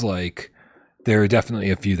seems like there are definitely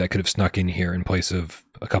a few that could have snuck in here in place of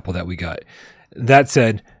a couple that we got. That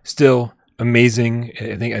said, still amazing.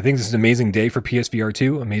 I think this is an amazing day for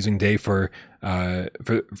PSVR2, amazing day for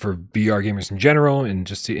VR gamers in general, and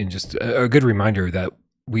just a good reminder that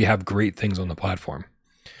we have great things on the platform.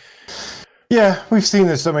 Yeah, we've seen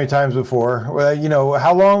this so many times before. Well,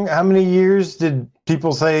 how many years did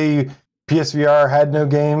people say PSVR had no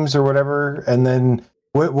games or whatever? And then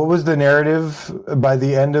what was the narrative by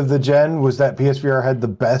the end of the gen? Was that PSVR had the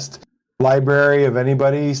best library of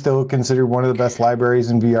anybody, still considered one of the best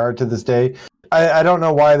libraries in VR to this day. I don't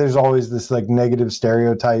know why there's always this like negative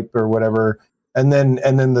stereotype or whatever, and then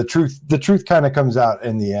the truth kind of comes out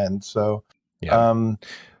in the end. So yeah,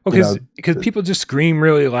 because people just scream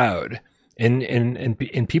really loud, and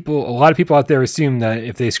people, a lot of people out there assume that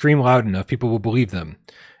if they scream loud enough, people will believe them,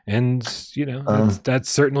 and that's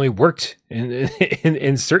certainly worked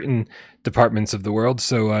in certain departments of the world.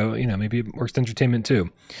 So maybe it works in entertainment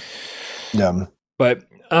too. Yeah. But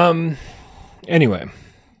anyway,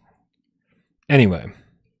 Anyway,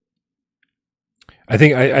 I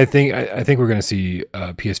think we're going to see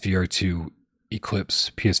PSVR2 eclipse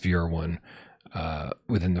PSVR1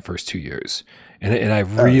 within the first 2 years, and I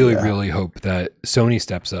really hope that Sony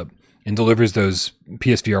steps up and delivers those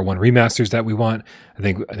PSVR1 remasters that we want. I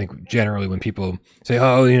think generally when people say,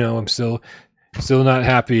 "Oh, I'm still not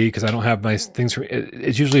happy because I don't have my things,"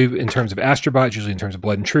 it's usually in terms of Astrobot, it's usually in terms of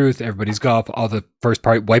Blood and Truth, Everybody's Golf, all the first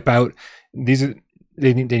part, Wipeout.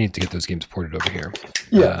 They need to get those games ported over here.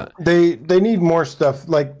 Yeah, they need more stuff.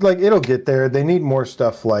 Like it'll get there. They need more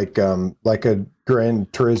stuff like a Gran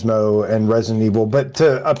Turismo and Resident Evil, but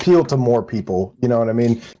to appeal to more people. You know what I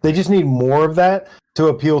mean? They just need more of that to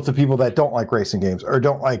appeal to people that don't like racing games or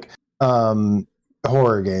don't like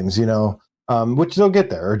horror games. Which they'll get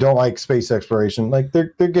there, or don't like space exploration. Like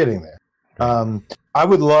they're getting there. I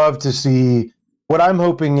would love to see. What I'm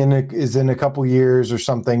hoping is in a couple years or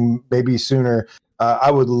something, maybe sooner.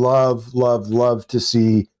 I would love to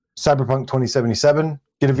see Cyberpunk 2077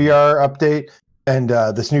 get a VR update, and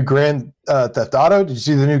this new Grand Theft Auto. Did you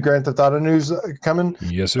see the new Grand Theft Auto news coming?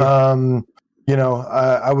 Yes, sir.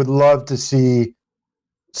 I would love to see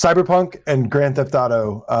Cyberpunk and Grand Theft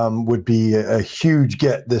Auto would be a huge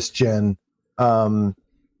get this gen. And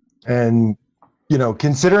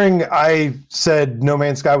considering I said No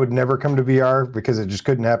Man's Sky would never come to VR because it just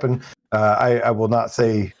couldn't happen, I will not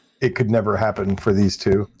say it could never happen for these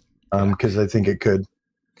two, because I think it could.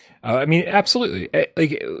 I mean, absolutely.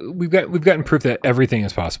 Like we've gotten proof that everything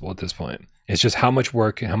is possible at this point. It's just how much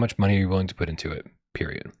work and how much money you're willing to put into it.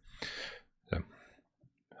 Period. So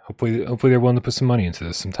hopefully they're willing to put some money into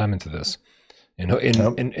this, some time into this. And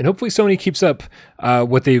hopefully Sony keeps up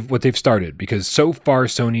what they've started, because so far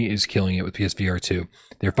Sony is killing it with PSVR 2.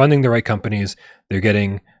 They're funding the right companies. They're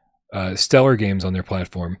getting stellar games on their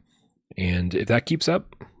platform, and if that keeps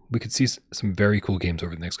up, we could see some very cool games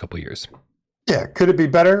over the next couple of years. Yeah, could it be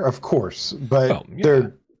better? Of course, but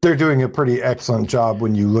they're doing a pretty excellent job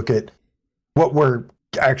when you look at what we're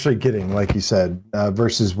actually getting, like you said,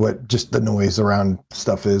 versus what just the noise around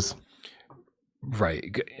stuff is.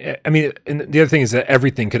 Right. I mean, and the other thing is that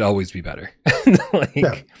everything could always be better. And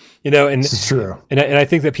this is true. And I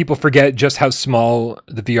think that people forget just how small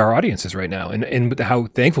the VR audience is right now, and how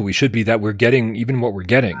thankful we should be that we're getting even what we're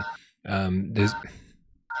getting.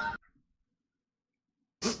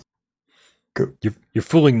 You're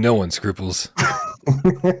fooling no one, Scruples.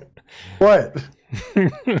 What?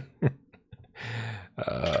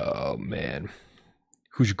 Oh man,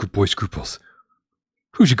 who's your good boy, Scruples?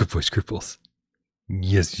 Who's your good boy, Scruples?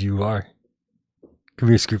 Yes, you are. Come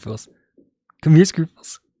here, Scruples. Come here,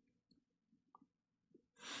 Scruples.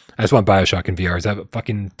 I just want BioShock in VR. Is that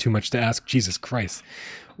fucking too much to ask? Jesus Christ.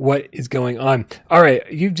 What is going on? All right,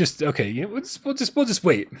 we'll just wait. I'm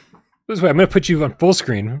going to put you on full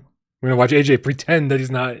screen. We're going to watch AJ pretend that he's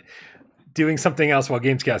not doing something else while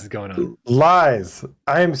Gamescast is going on. Lies.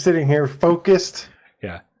 I am sitting here focused.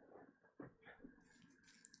 Yeah.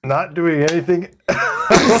 Not doing anything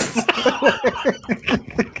else.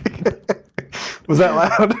 Was that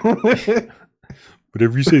loud?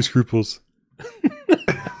 Whatever you say, Scruples.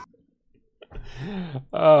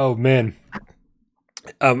 Oh, man.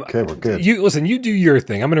 Okay, we're good. You do your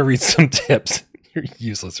thing. I'm going to read some tips. You're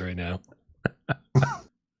useless right now.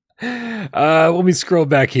 Let me scroll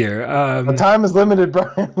back here. The time is limited,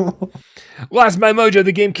 Brian. Lost my mojo.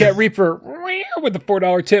 The Gamecat Reaper with the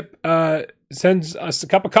 $4 tip sends us a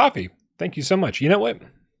cup of coffee. Thank you so much. You know what?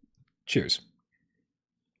 Cheers.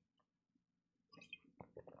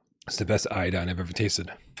 It's the best iodine I've ever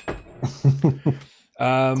tasted.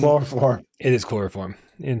 Chloroform. It is chloroform.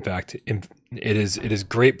 In fact, it is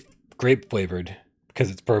grape flavored. Because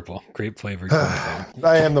it's purple. Grape flavored. I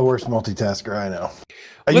am the worst multitasker I know.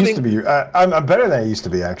 I used to be. I'm better than I used to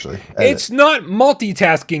be, actually. It's not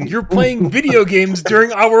multitasking. You're playing video games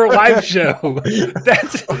during our live show.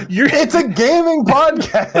 It's a gaming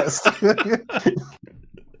podcast.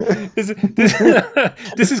 This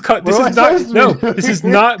is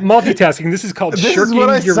not multitasking. This is called shirking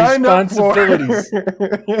your responsibilities.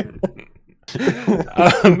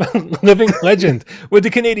 Living Legend with the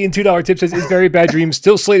Canadian $2 tip says, is Very Bad Dreams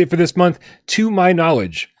still slated for this month? To my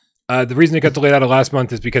knowledge, the reason it got delayed out of last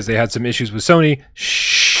month is because they had some issues with Sony.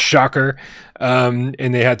 Shocker. And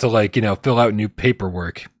they had to fill out new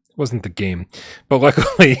paperwork. It wasn't the game, but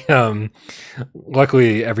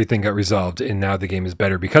luckily everything got resolved, and now the game is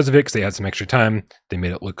better because of it, because they had some extra time. They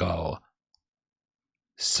made it look all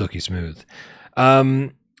silky smooth.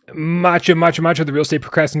 Macho, the real estate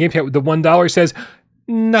procrastinating Gamecat with the $1 says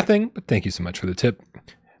nothing, but thank you so much for the tip.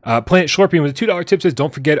 Planet Schlorpian with a $2 tip says,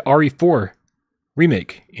 don't forget RE4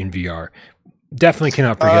 remake in VR. Definitely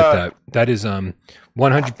cannot forget that. That is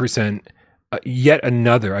 100% yet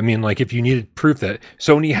another. I mean, like if you needed proof that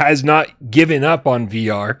Sony has not given up on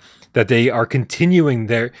VR, that they are continuing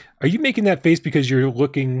their. Are you making that face because you're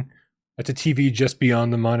looking at the TV just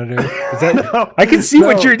beyond the monitor? Is that No, I can see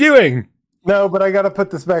what you're doing. No, but I got to put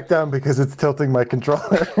this back down because it's tilting my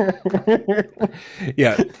controller.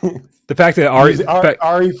 Yeah. The fact that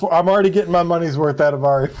RE4, I'm already getting my money's worth out of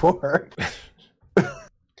RE4.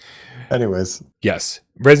 Anyways. Yes.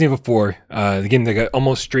 Resident Evil 4, the game that got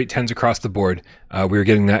almost straight 10s across the board. We were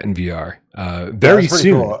getting that in VR very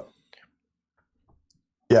soon. Cool.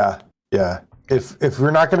 Yeah. If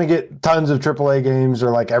we're not going to get tons of AAA games or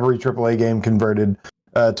like every AAA game converted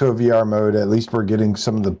to a VR mode, at least we're getting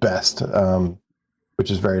some of the best,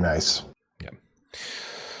 which is very nice. Yeah.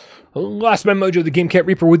 Last by Mojo, the Gamecat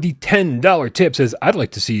Reaper with the $10 tip says, "I'd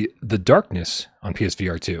like to see The Darkness on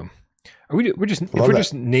PSVR2." We're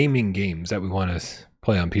just naming games that we want to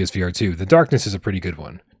play on PSVR2. The Darkness is a pretty good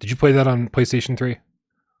one. Did you play that on PlayStation 3?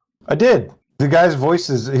 I did. The guy's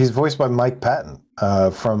he's voiced by Mike Patton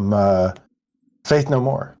from Faith No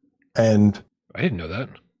More. And I didn't know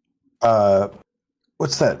that.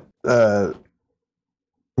 What's that?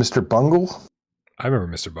 Mr. Bungle? I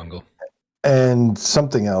remember Mr. Bungle. And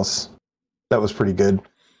something else that was pretty good.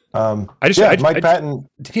 Mike Patton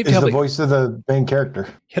is the voice of the main character.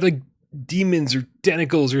 He had like demons or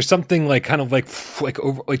tentacles or something like kind of like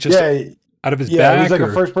over like just out of his back. Yeah, it was like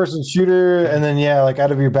a first-person shooter, and then like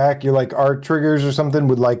out of your back, you're like R triggers or something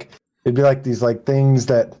would like it'd be like these like things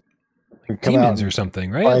that demons or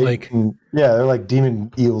something, right? They're like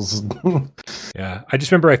demon eels. Yeah, I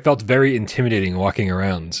just remember I felt very intimidating walking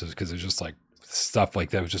around because there's just like stuff like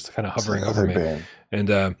that was just kind of hovering over me. And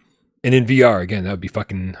in VR again, that would be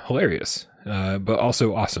fucking hilarious, but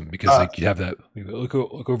also awesome because like you have that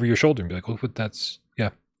look over your shoulder and be like, look what that's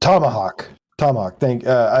Tomahawk.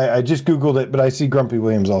 I just googled it, but I see Grumpy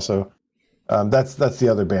Williams also. That's the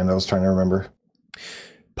other band I was trying to remember.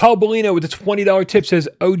 Paul Bellino with a $20 tip says,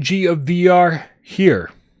 "OG of VR here."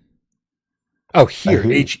 Oh, here,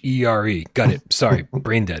 HERE. Got it. Sorry,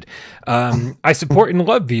 brain dead. I support and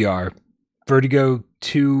love VR. Vertigo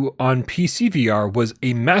 2 on PC VR was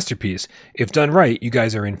a masterpiece. If done right, you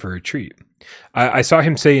guys are in for a treat. I saw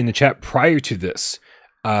him say in the chat prior to this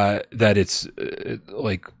that it's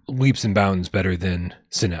like leaps and bounds better than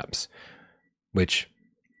Synapse, which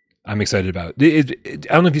I'm excited about. I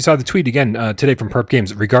don't know if you saw the tweet again today from Perp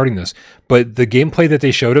Games regarding this, but the gameplay that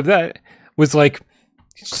they showed of that was like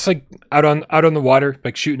just like out on the water,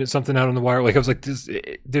 like shooting at something out on the water. Like I was like,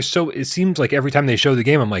 it seems like every time they show the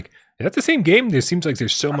game, I'm like, is that the same game? There seems like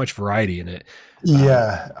there's so much variety in it.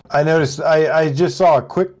 Yeah, I noticed. I just saw a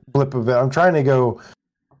quick blip of it. I'm trying to go,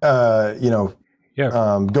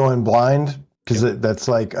 going blind because that's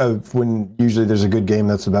like when usually there's a good game,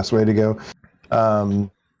 that's the best way to go. I'm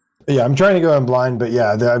trying to go in blind, but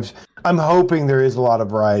I'm hoping there is a lot of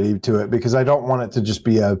variety to it because I don't want it to just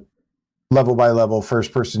be a level by level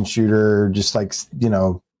first person shooter, just like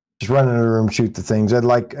just run in a room, shoot the things.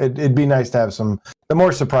 It'd be nice to have the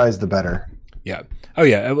more surprise, the better. Yeah. Oh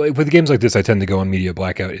yeah. With games like this, I tend to go on media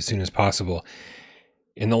blackout as soon as possible.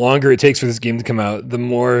 And the longer it takes for this game to come out, the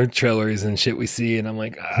more trailers and shit we see. And I'm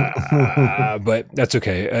like, but that's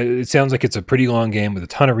okay. It sounds like it's a pretty long game with a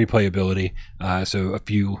ton of replayability. So a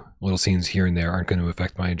few little scenes here and there aren't going to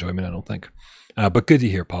affect my enjoyment, I don't think. But good to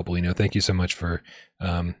hear, Paul Bellino. Thank you so much for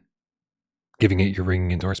giving it your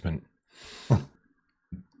ringing endorsement.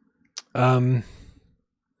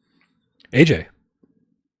 AJ.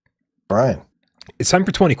 Brian. It's time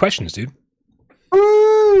for 20 questions, dude.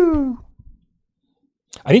 Woo!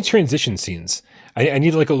 I need transition scenes. I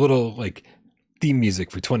need like a little like theme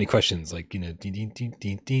music for 20 questions, like ding, ding, ding,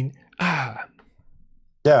 ding, ding. Ah.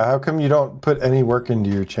 Yeah, how come you don't put any work into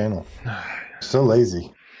your channel? So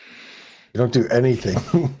lazy. You don't do anything.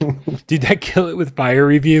 Dude, that Kill It With Fire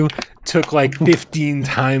review took like 15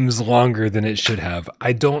 times longer than it should have.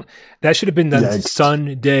 That should have been done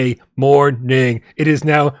Sunday morning. It is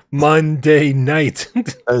now Monday night.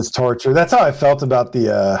 That is torture. That's how I felt about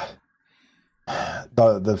the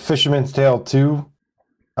Fisherman's Tale 2.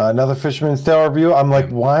 Another Fisherman's Tale review. I'm like,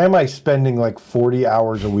 why am I spending like 40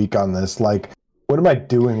 hours a week on this? Like, what am I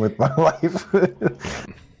doing with my life?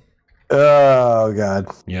 Oh, God.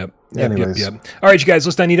 Yep. All right, you guys,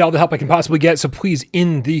 listen, I need all the help I can possibly get. So please,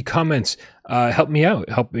 in the comments, help me out.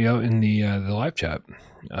 Help me out in the live chat.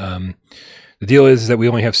 The deal is that we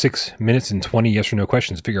only have 6 minutes and 20 yes or no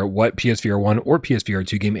questions to figure out what PSVR1 or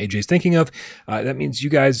PSVR2 game AJ is thinking of. That means you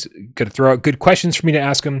guys got to throw out good questions for me to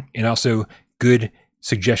ask him and also good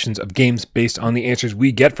suggestions of games based on the answers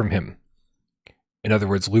we get from him. In other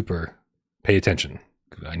words, Looper, Pay attention.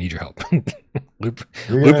 I need your help. You're Looper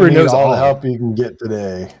gonna need knows all all. the help you can get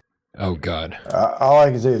today. Oh God. All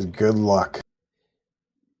I can say is good luck.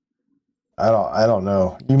 I don't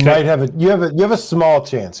know. You have a small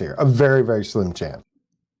chance here, a very, very slim chance.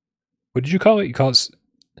 What did you call it? You call it.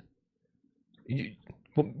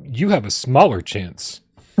 You have a smaller chance.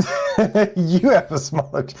 You have a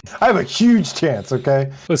smaller. I have a huge chance.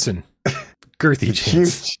 Okay. Listen, girthy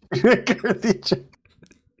chance. Girthy chance.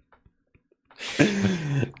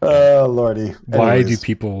 Oh Lordy. Why do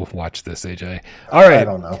people watch this, AJ? All right. I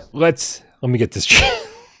don't know. Let me get this.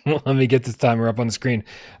 Let me get this timer up on the screen.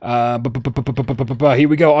 Here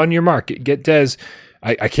we go. On your mark. Get Des.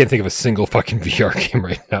 I can't think of a single fucking VR game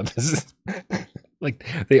right now. This is like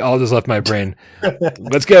they all just left my brain.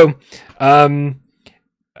 Let's go.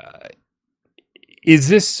 Is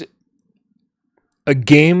this a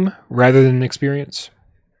game rather than an experience?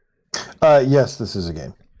 Yes, this is a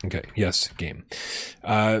game. Okay. Yes, game.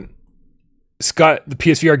 Scott, the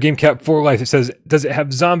PSVR Gamecat 4 Life, it says, does it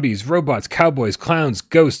have zombies, robots, cowboys, clowns,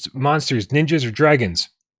 ghosts, monsters, ninjas, or dragons?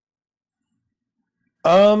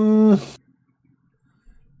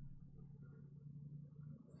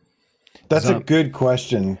 That's a good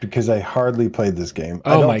question because I hardly played this game.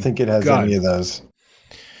 Oh, I don't think it has any of those.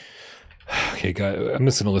 Okay, God, I'm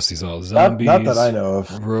just going to list these all. Zombies, not that I know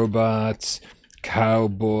of. Robots,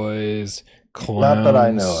 cowboys, clowns. Not that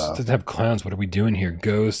I know of. Doesn't have clowns. What are we doing here?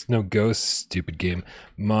 Ghosts? No ghosts. Stupid game.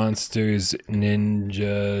 Monsters,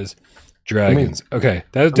 ninjas, dragons. Okay,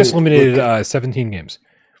 that just eliminated 17 games.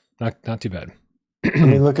 Not too bad. Let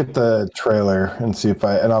me look at the trailer and see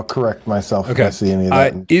and I'll correct myself if I see any of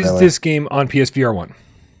that. Is this game on PSVR 1?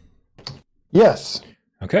 Yes.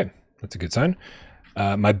 Okay, that's a good sign.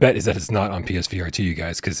 My bet is that it's not on PSVR 2, you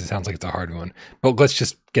guys, because it sounds like it's a hard one. But let's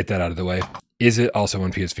just get that out of the way. Is it also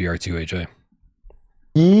on PSVR 2, AJ?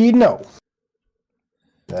 No.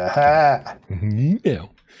 Aha. No.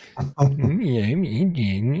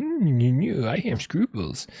 I have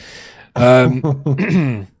scruples.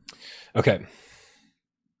 Okay.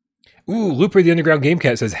 Ooh, Looper the Underground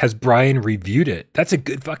Gamecat says, has Brian reviewed it? That's a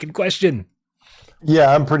good fucking question.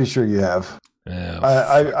 Yeah, I'm pretty sure you have. Oh,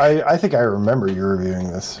 I think I remember you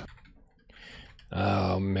reviewing this.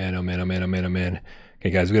 Oh man. Okay,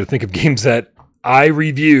 guys, we got to think of games that I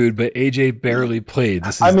reviewed, but AJ barely played.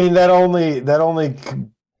 I mean, that only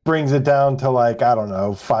brings it down to like, I don't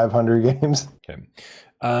know, 500 games. Okay.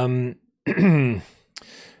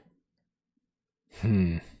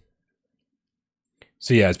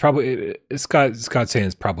 So yeah, it's probably Scott's saying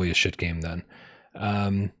it's probably a shit game then.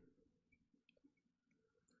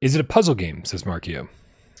 Is it a puzzle game? Says Markio.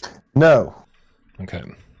 No. Okay.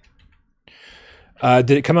 Did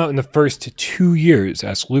it come out in the first 2 years?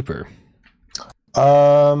 Asked Looper.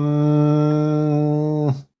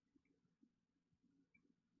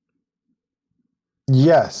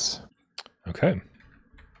 Yes. Okay.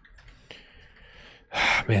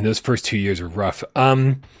 Man, those first 2 years are rough.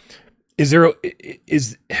 Could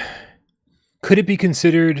it be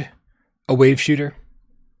considered a wave shooter?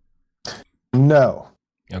 No.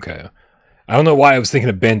 Okay. I don't know why I was thinking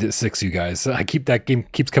of Bandit 6, you guys. That game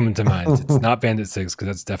keeps coming to mind. It's not Bandit 6 because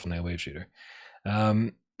that's definitely a wave shooter.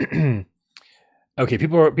 Okay,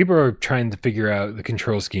 people are trying to figure out the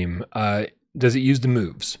control scheme. Does it use the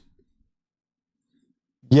moves?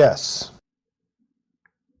 Yes.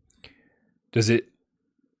 Does it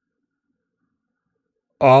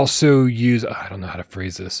also use, I don't know how to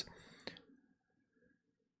phrase this.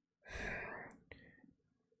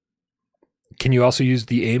 Can you also use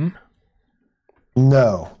the aim?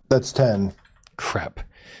 No, that's 10. Crap.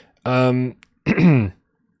 Okay,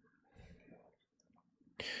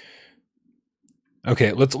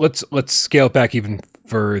 let's scale it back even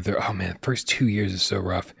further. Oh man, first 2 years is so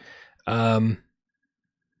rough. Do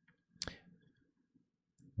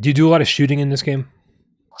you do a lot of shooting in this game?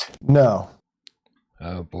 No.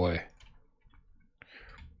 Oh boy.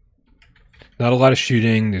 Not a lot of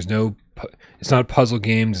shooting. It's not a puzzle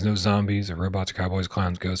game. There's no zombies or robots or cowboys,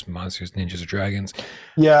 clowns, ghosts, monsters, ninjas, or dragons.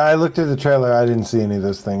 Yeah, I looked at the trailer. I didn't see any of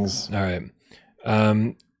those things. All right.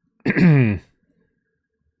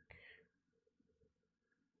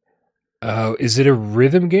 Is it a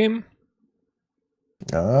rhythm game?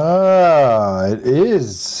 It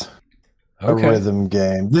is a rhythm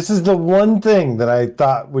game. This is the one thing that I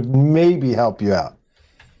thought would maybe help you out.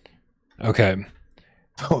 Okay.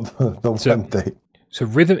 the one thing. So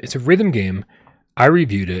it's a rhythm game. I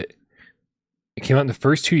reviewed it. It came out in the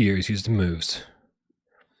first 2 years, used the moves.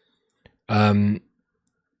 Did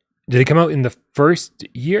it come out in the first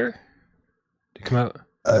year? Did it come out?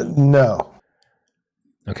 No.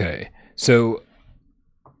 Okay. So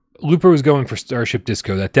Looper was going for Starship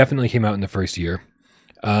Disco. That definitely came out in the first year.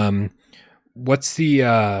 What's the?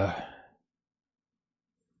 I'm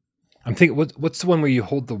thinking. What's the one where you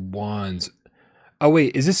hold the wands? Oh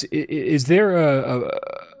wait, is there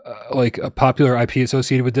like a popular IP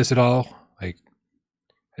associated with this at all? Like,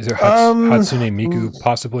 is there Hatsune Miku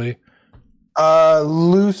possibly?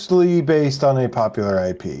 Loosely based on a popular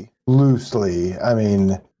IP. Loosely, I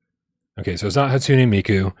mean. Okay, so it's not Hatsune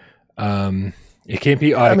Miku. It can't be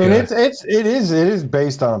Audica. I mean, it is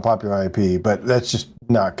based on a popular IP, but that's just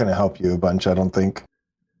not going to help you a bunch, I don't think.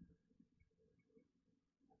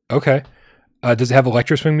 Okay. Does it have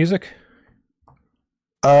Electro Swing music?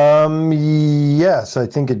 Yes, I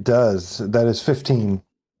think it does. That is 15.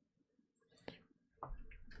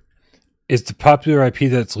 Is the popular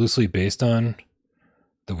IP that's loosely based on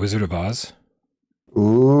The Wizard of Oz?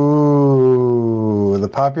 Ooh, the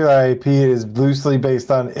popular IP is loosely based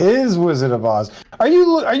on is Wizard of Oz. Are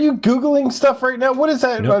you Googling stuff right now? What is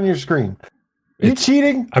that on your screen? Are you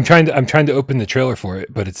cheating? I'm trying to open the trailer for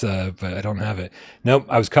it, but but I don't have it. Nope,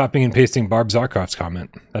 I was copying and pasting Barb Zarkoff's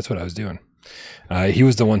comment. That's what I was doing. He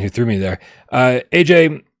was the one who threw me there.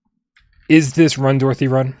 AJ, is this Run Dorothy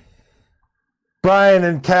Run? Brian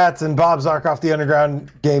and Katz and Bob Zarkoff, the Underground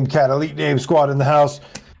Gamecat Elite Name Squad in the house.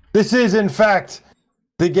 This is, in fact,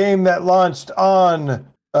 the game that launched on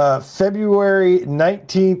February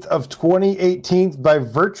 19th of 2018 by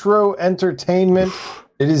Vertigo Entertainment.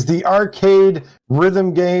 It is the arcade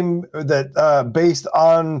rhythm game that based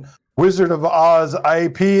on Wizard of Oz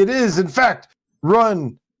IP. It is, in fact,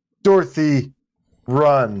 Run, Dorothy,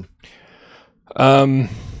 Run. Well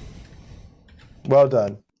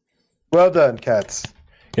done. Well done, Katz.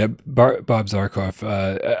 Yeah, Bob Zarkoff.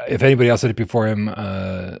 If anybody else did it before him,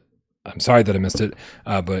 I'm sorry that I missed it,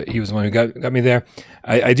 but he was the one who got me there.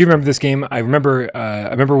 I do remember this game. I remember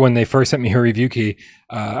when they first sent me her review key.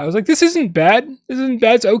 I was like, "This isn't bad. This isn't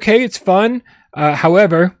bad. It's okay. It's fun."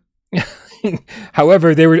 However, I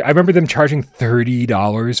remember them charging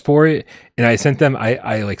 $30 for it, and I sent them.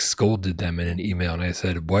 I like scolded them in an email, and I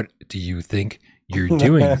said, "What do you think you're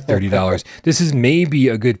doing? $30. This is maybe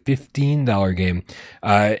a good $15 game."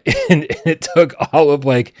 And it took all of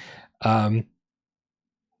like.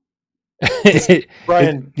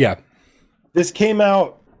 Brian, yeah, this came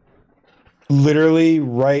out literally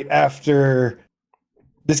right after.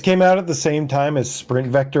 This came out at the same time as Sprint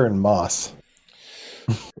Vector and Moss.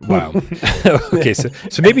 Wow. Okay, so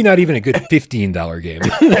maybe not even a good $15 game.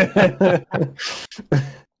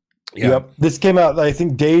 Yeah. Yep. This came out, I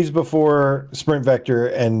think, days before Sprint Vector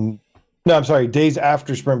days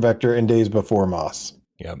after Sprint Vector and days before Moss.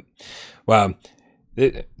 Yep. Wow.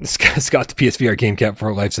 Scott, the PSVR Gamecat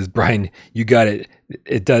for Life says, Brian, you got it.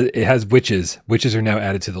 It does. It has witches. Witches are now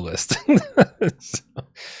added to the list.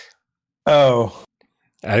 Oh.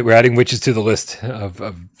 We're adding witches to the list of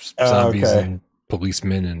zombies okay. and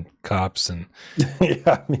policemen and cops and yeah,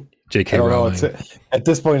 I mean, J.K. Rowling. At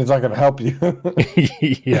this point, it's not going to help you.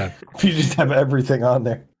 Yeah. If you just have everything on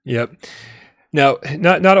there. Yep. Now,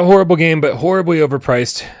 not a horrible game, but horribly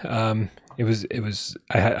overpriced. It was.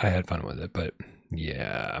 I had fun with it, but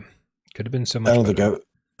yeah, could have been so much. I don't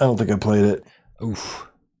think I played it. Oof.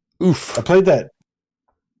 I played that.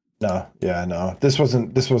 No. This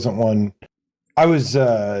wasn't one. I was.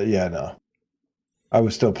 No. I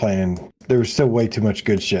was still playing. There was still way too much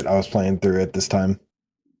good shit I was playing through at this time.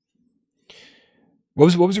 What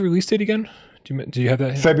was the release date again? Do you have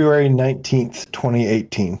that? February 19th,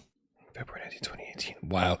 2018. February 19th, 2018.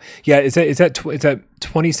 Wow. Yeah, it's that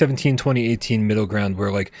 2017, 2018 middle ground where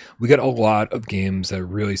like we got a lot of games that are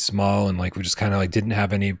really small and like we just kind of like didn't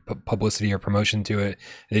have any publicity or promotion to it.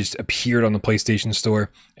 They just appeared on the PlayStation Store.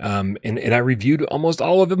 And I reviewed almost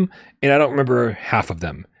all of them, and I don't remember half of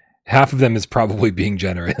them. Half of them is probably being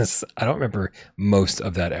generous. I don't remember most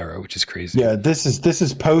of that era, which is crazy. Yeah, this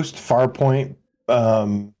is post Farpoint,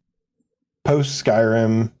 post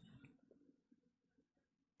Skyrim.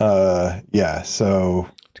 Yeah, so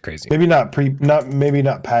it's crazy. Maybe not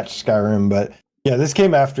patched Skyrim, but yeah, this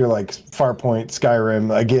came after like Farpoint,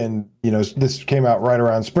 Skyrim. Again, this came out right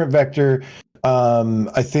around Sprint Vector.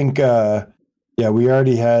 I think we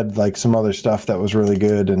already had like some other stuff that was really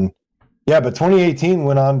good, and yeah, but 2018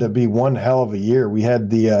 went on to be one hell of a year. We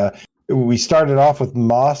had we started off with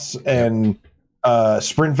Moss and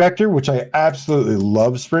Sprint Vector, which I absolutely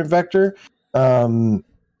love. Sprint Vector.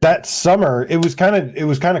 That summer, it was kind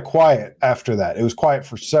of quiet after that. It was quiet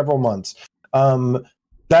for several months.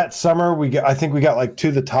 That summer, I think we got like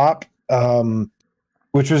To the Top,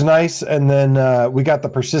 which was nice, and then we got the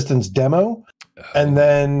Persistence demo, and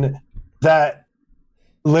then that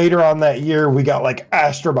later on that year, we got like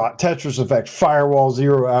Astrobot, Tetris Effect, Firewall,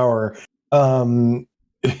 0 Hour,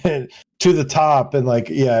 to the top, and like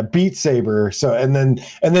Beat Saber. So and then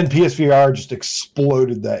PSVR just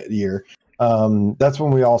exploded that year. That's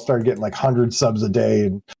when we all started getting like 100 subs a day,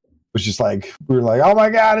 and it was just like we were like, oh my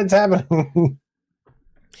god, it's happening.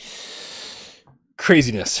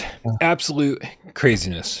 Craziness, absolute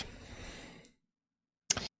craziness.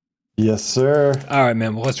 Yes, sir. All right,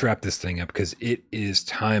 man. Well, let's wrap this thing up because it is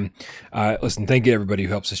time. Listen, thank you to everybody who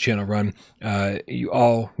helps this channel run. You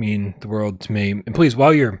all mean the world to me. And please,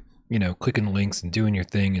 while you're, clicking the links and doing your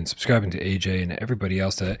thing and subscribing to AJ and everybody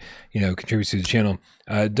else that, contributes to the channel,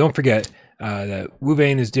 don't forget that Wu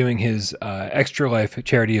Vane is doing his Extra Life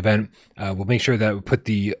charity event. We'll make sure that we put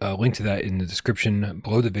the link to that in the description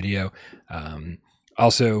below the video.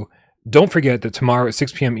 Also, don't forget that tomorrow at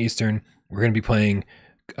 6 p.m. Eastern, we're going to be playing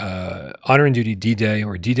Honor and Duty D-Day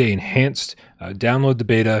or D-Day Enhanced. Download the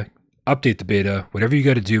beta, update the beta, whatever you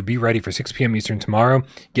got to do. Be ready for 6 p.m. Eastern tomorrow.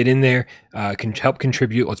 Get in there, can help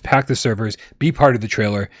contribute. Let's pack the servers. Be part of the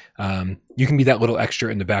trailer. You can be that little extra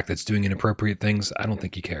in the back that's doing inappropriate things. I don't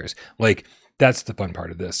think he cares. Like, that's the fun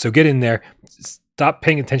part of this. So get in there. Stop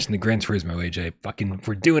paying attention to Gran Turismo, AJ. Fucking,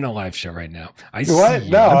 we're doing a live show right now. I see what?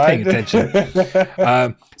 You. No, I'm paying attention.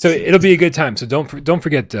 So it'll be a good time. So don't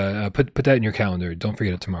forget put that in your calendar. Don't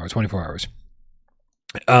forget it tomorrow. 24 hours.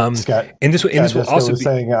 Scott, and this will also be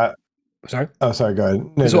saying. Sorry. Oh, sorry. Go ahead.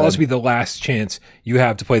 No, this will also be the last chance you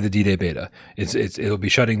have to play the D-Day beta. It'll be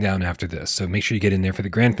shutting down after this. So make sure you get in there for the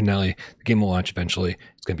grand finale. The game will launch eventually.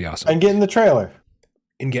 It's going to be awesome. And get in the trailer.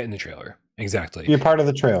 Exactly. You're part of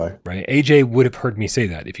the trailer. Right. AJ would have heard me say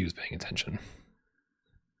that if he was paying attention.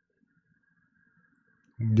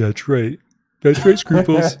 That's right. That's right,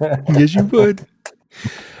 Scruples. Yes, you would.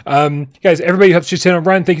 Guys, everybody who helps this channel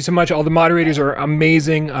run, thank you so much. All the moderators are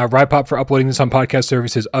amazing. RePop for uploading this on podcast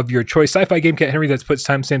services of your choice. Sci-Fi Gamecat Henry that puts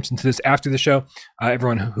timestamps into this after the show.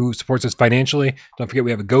 Everyone who supports us financially. Don't forget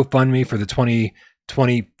we have a GoFundMe for the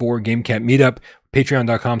 2024 Gamecat meetup.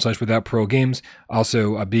 Patreon.com/withoutparole-games.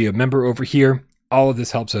 Also, be a member over here. All of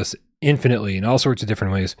this helps us infinitely in all sorts of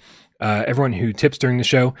different ways. Everyone who tips during the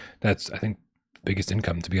show, that's, I think, the biggest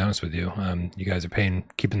income, to be honest with you. You guys are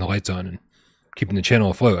keeping the lights on and keeping the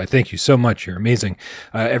channel afloat. I thank you so much. You're amazing.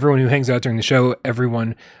 Everyone who hangs out during the show,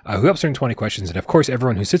 everyone who helps during 20 questions, and of course,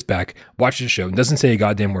 everyone who sits back, watches the show, and doesn't say a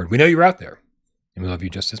goddamn word. We know you're out there, and we love you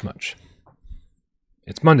just as much.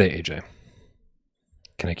 It's Monday, AJ.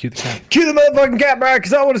 Can I cue the cat? Cue the motherfucking cat back,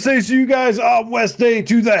 because I want to say to you guys on West Day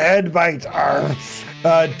to the head bite.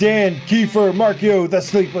 Dan, Kiefer, Markio, The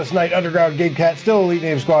Sleepless Night, Underground, Gamecat, still Elite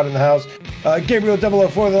Name Squad in the house. Gabriel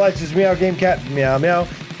 004, The License, Meow, Gamecat, Meow, Meow.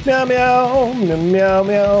 Meow, meow, meow,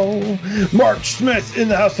 meow. Mark Smith in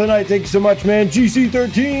the house tonight. Thank you so much, man.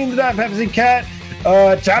 GC13, the Diet Pepsi Cat.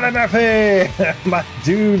 Charlie Murphy, my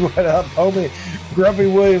dude, what up, homie? Grumpy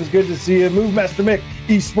Williams, good to see you. Move Master Mick,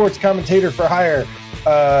 esports commentator for hire.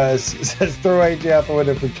 Says throw AJ out the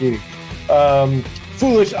window for cheating.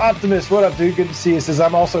 Foolish Optimist, what up, dude? Good to see you. Says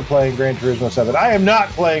I'm also playing Gran Turismo 7. I am not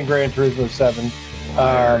playing Gran Turismo 7.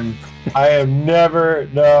 I am never.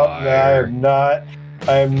 No, I am not.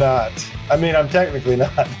 I am not. I mean, I'm technically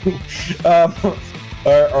not.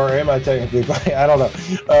 Or am I technically playing? I don't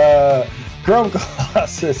know. Chrome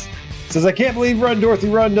Colossus says, I can't believe Run Dorothy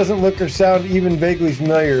Run doesn't look or sound even vaguely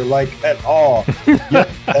familiar, like at all. Yep,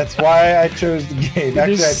 that's why I chose the game.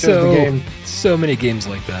 Actually, I chose the game. So many games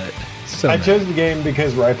like that. I chose the game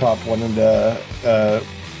because RePop wanted to.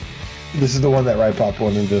 This is the one that RePop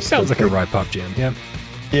wanted to. Sounds like a RePop jam.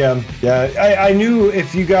 Yeah. Yeah. I knew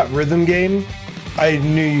if you got Rhythm Game, I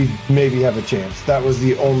knew you'd maybe have a chance. That was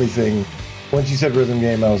the only thing. Once you said Rhythm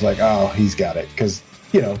Game, I was like, oh, he's got it. Because,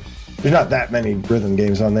 there's not that many rhythm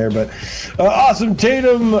games on there. But Awesome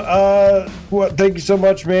Tatum, thank you so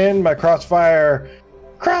much, man. My Crossfire,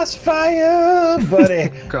 buddy.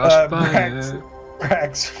 Crossfire.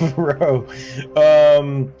 Brax Row.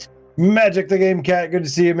 Magic the Game Cat, good to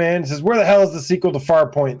see you, man. Says, where the hell is the sequel to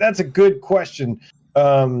Farpoint? That's a good question.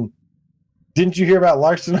 Didn't you hear about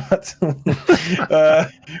Larcenauts?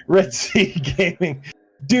 Red Sea Gaming.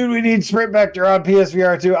 Dude, we need Sprint Vector on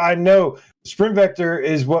PSVR2. I know. Sprint Vector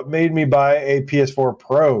is what made me buy a PS4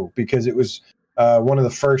 Pro because it was one of the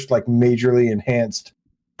first majorly enhanced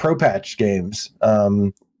Pro Patch games.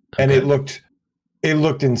 And it looked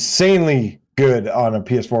insanely good on a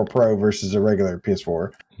PS4 Pro versus a regular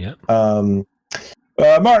PS4. Yeah.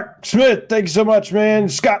 Mark Smith, thank you so much, man.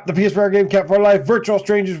 Scott, the PSVR Game Cat for Life. Virtual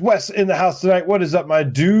Strangers, Wes in the house tonight. What is up, my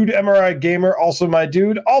dude? MRI Gamer, also my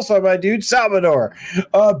dude. Also my dude, Salvador.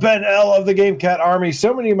 Ben L of the Game Cat Army.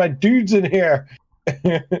 So many of my dudes in here.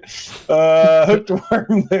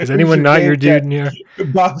 Hookworm. Is anyone not your dude in here?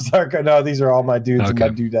 Bob Zarko. No, these are all my dudes and my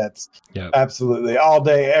dudettes. Yeah, absolutely. All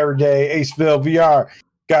day, every day. Aceville VR.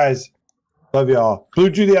 Guys, love y'all. Blue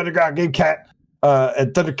Jew the Underground, Gamecat,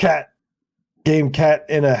 and Thundercat. Gamecat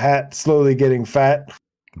in a hat, slowly getting fat.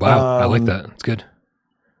 Wow, I like that. It's good.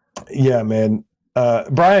 Yeah, man.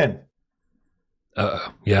 Brian.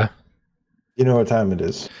 Yeah. You know what time it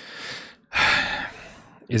is.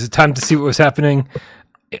 Is it time to see what was happening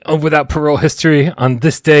Without Parole history on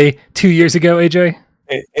this day 2 years ago, AJ?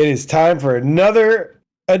 It is time for another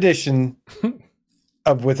edition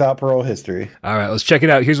of Without Parole history. All right, let's check it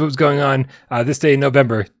out. Here's what was going on this day in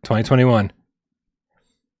November 2021.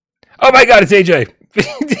 Oh my God, it's AJ.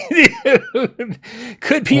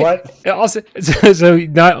 Could be what? Also, so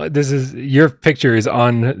not this is your picture is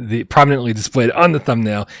on the prominently displayed on the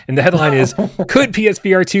thumbnail, and the headline is could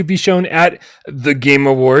PSVR2 be shown at the Game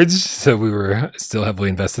Awards? So we were still heavily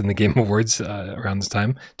invested in the Game Awards around this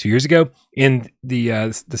time 2 years ago. And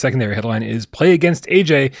the secondary headline is play against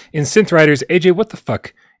AJ in Synth Riders. AJ, what the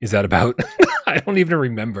fuck is that about? I don't even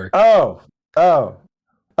remember.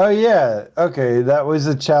 Oh yeah, okay. That was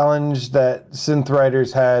a challenge that Synth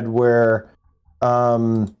Riders had where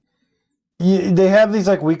they have these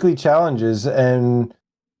like weekly challenges, and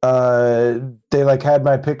they like had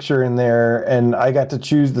my picture in there, and I got to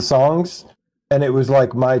choose the songs, and it was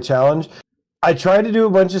like my challenge. I tried to do a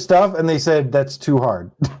bunch of stuff, and they said that's too hard.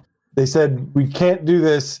 They said we can't do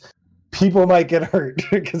this. People might get hurt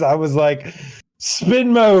because I was like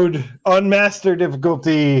spin mode on master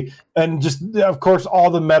difficulty, and just of course all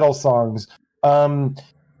the metal songs.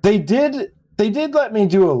 They did let me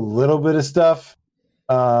do a little bit of stuff,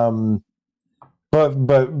 but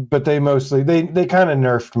they mostly they kind of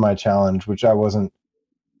nerfed my challenge, which I wasn't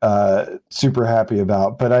super happy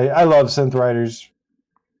about. But I love Synth Riders.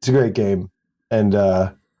 It's a great game, and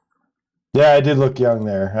yeah, I did look young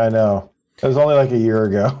there. I know. It was only like a year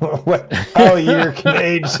ago. How a year can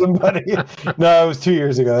age somebody? No, it was 2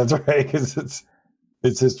 years ago. That's right, because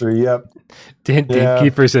it's history. Yep. Dan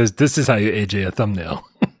Kiefer says this is how you age a thumbnail.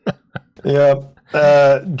 Yep.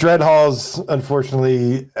 Dread Halls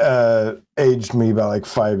unfortunately aged me by like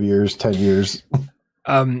 5 years, 10 years.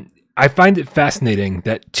 I find it fascinating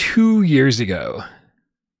that 2 years ago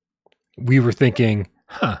we were thinking,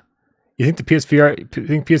 you think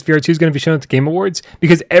PSVR2 is going to be shown at the Game Awards?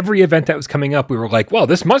 Because every event that was coming up, we were like, well,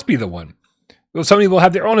 this must be the one. Well, somebody will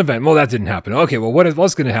have their own event. Well, that didn't happen. Okay, well,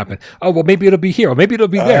 what's going to happen? Oh, well, maybe it'll be here. Or maybe it'll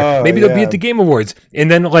be there. Maybe it'll be at the Game Awards.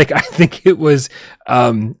 And then, like, I think it was,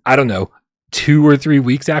 I don't know, 2 or 3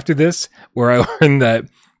 weeks after this, where I learned that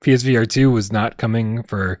PSVR2 was not coming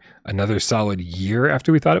for another solid year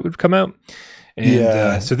after we thought it would come out.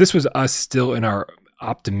 And so this was us still in our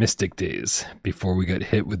optimistic days before we got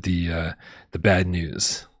hit with the bad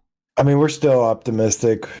news. I mean, we're still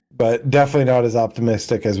optimistic, but definitely not as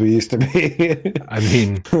optimistic as we used to be. I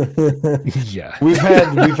mean, yeah, we've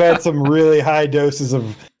had some really high doses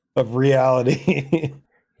of reality.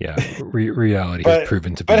 Yeah, reality has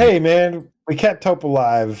proven to be. But hey, man, we kept hope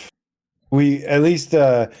alive. We at least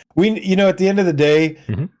at the end of the day,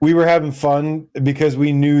 we were having fun because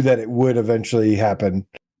we knew that it would eventually happen.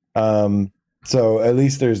 So at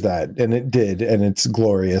least there's that, and it did, and it's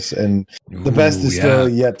glorious, and the best is still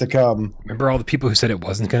yet to come. Remember all the people who said it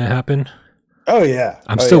wasn't going to happen? Oh yeah,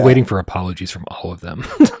 I'm still waiting for apologies from all of them.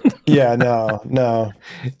 Yeah, no.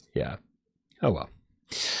 Yeah. Oh well.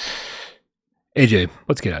 AJ,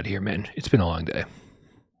 let's get out of here, man. It's been a long day.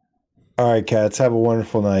 All right, cats. Have a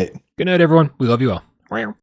wonderful night. Good night, everyone. We love you all.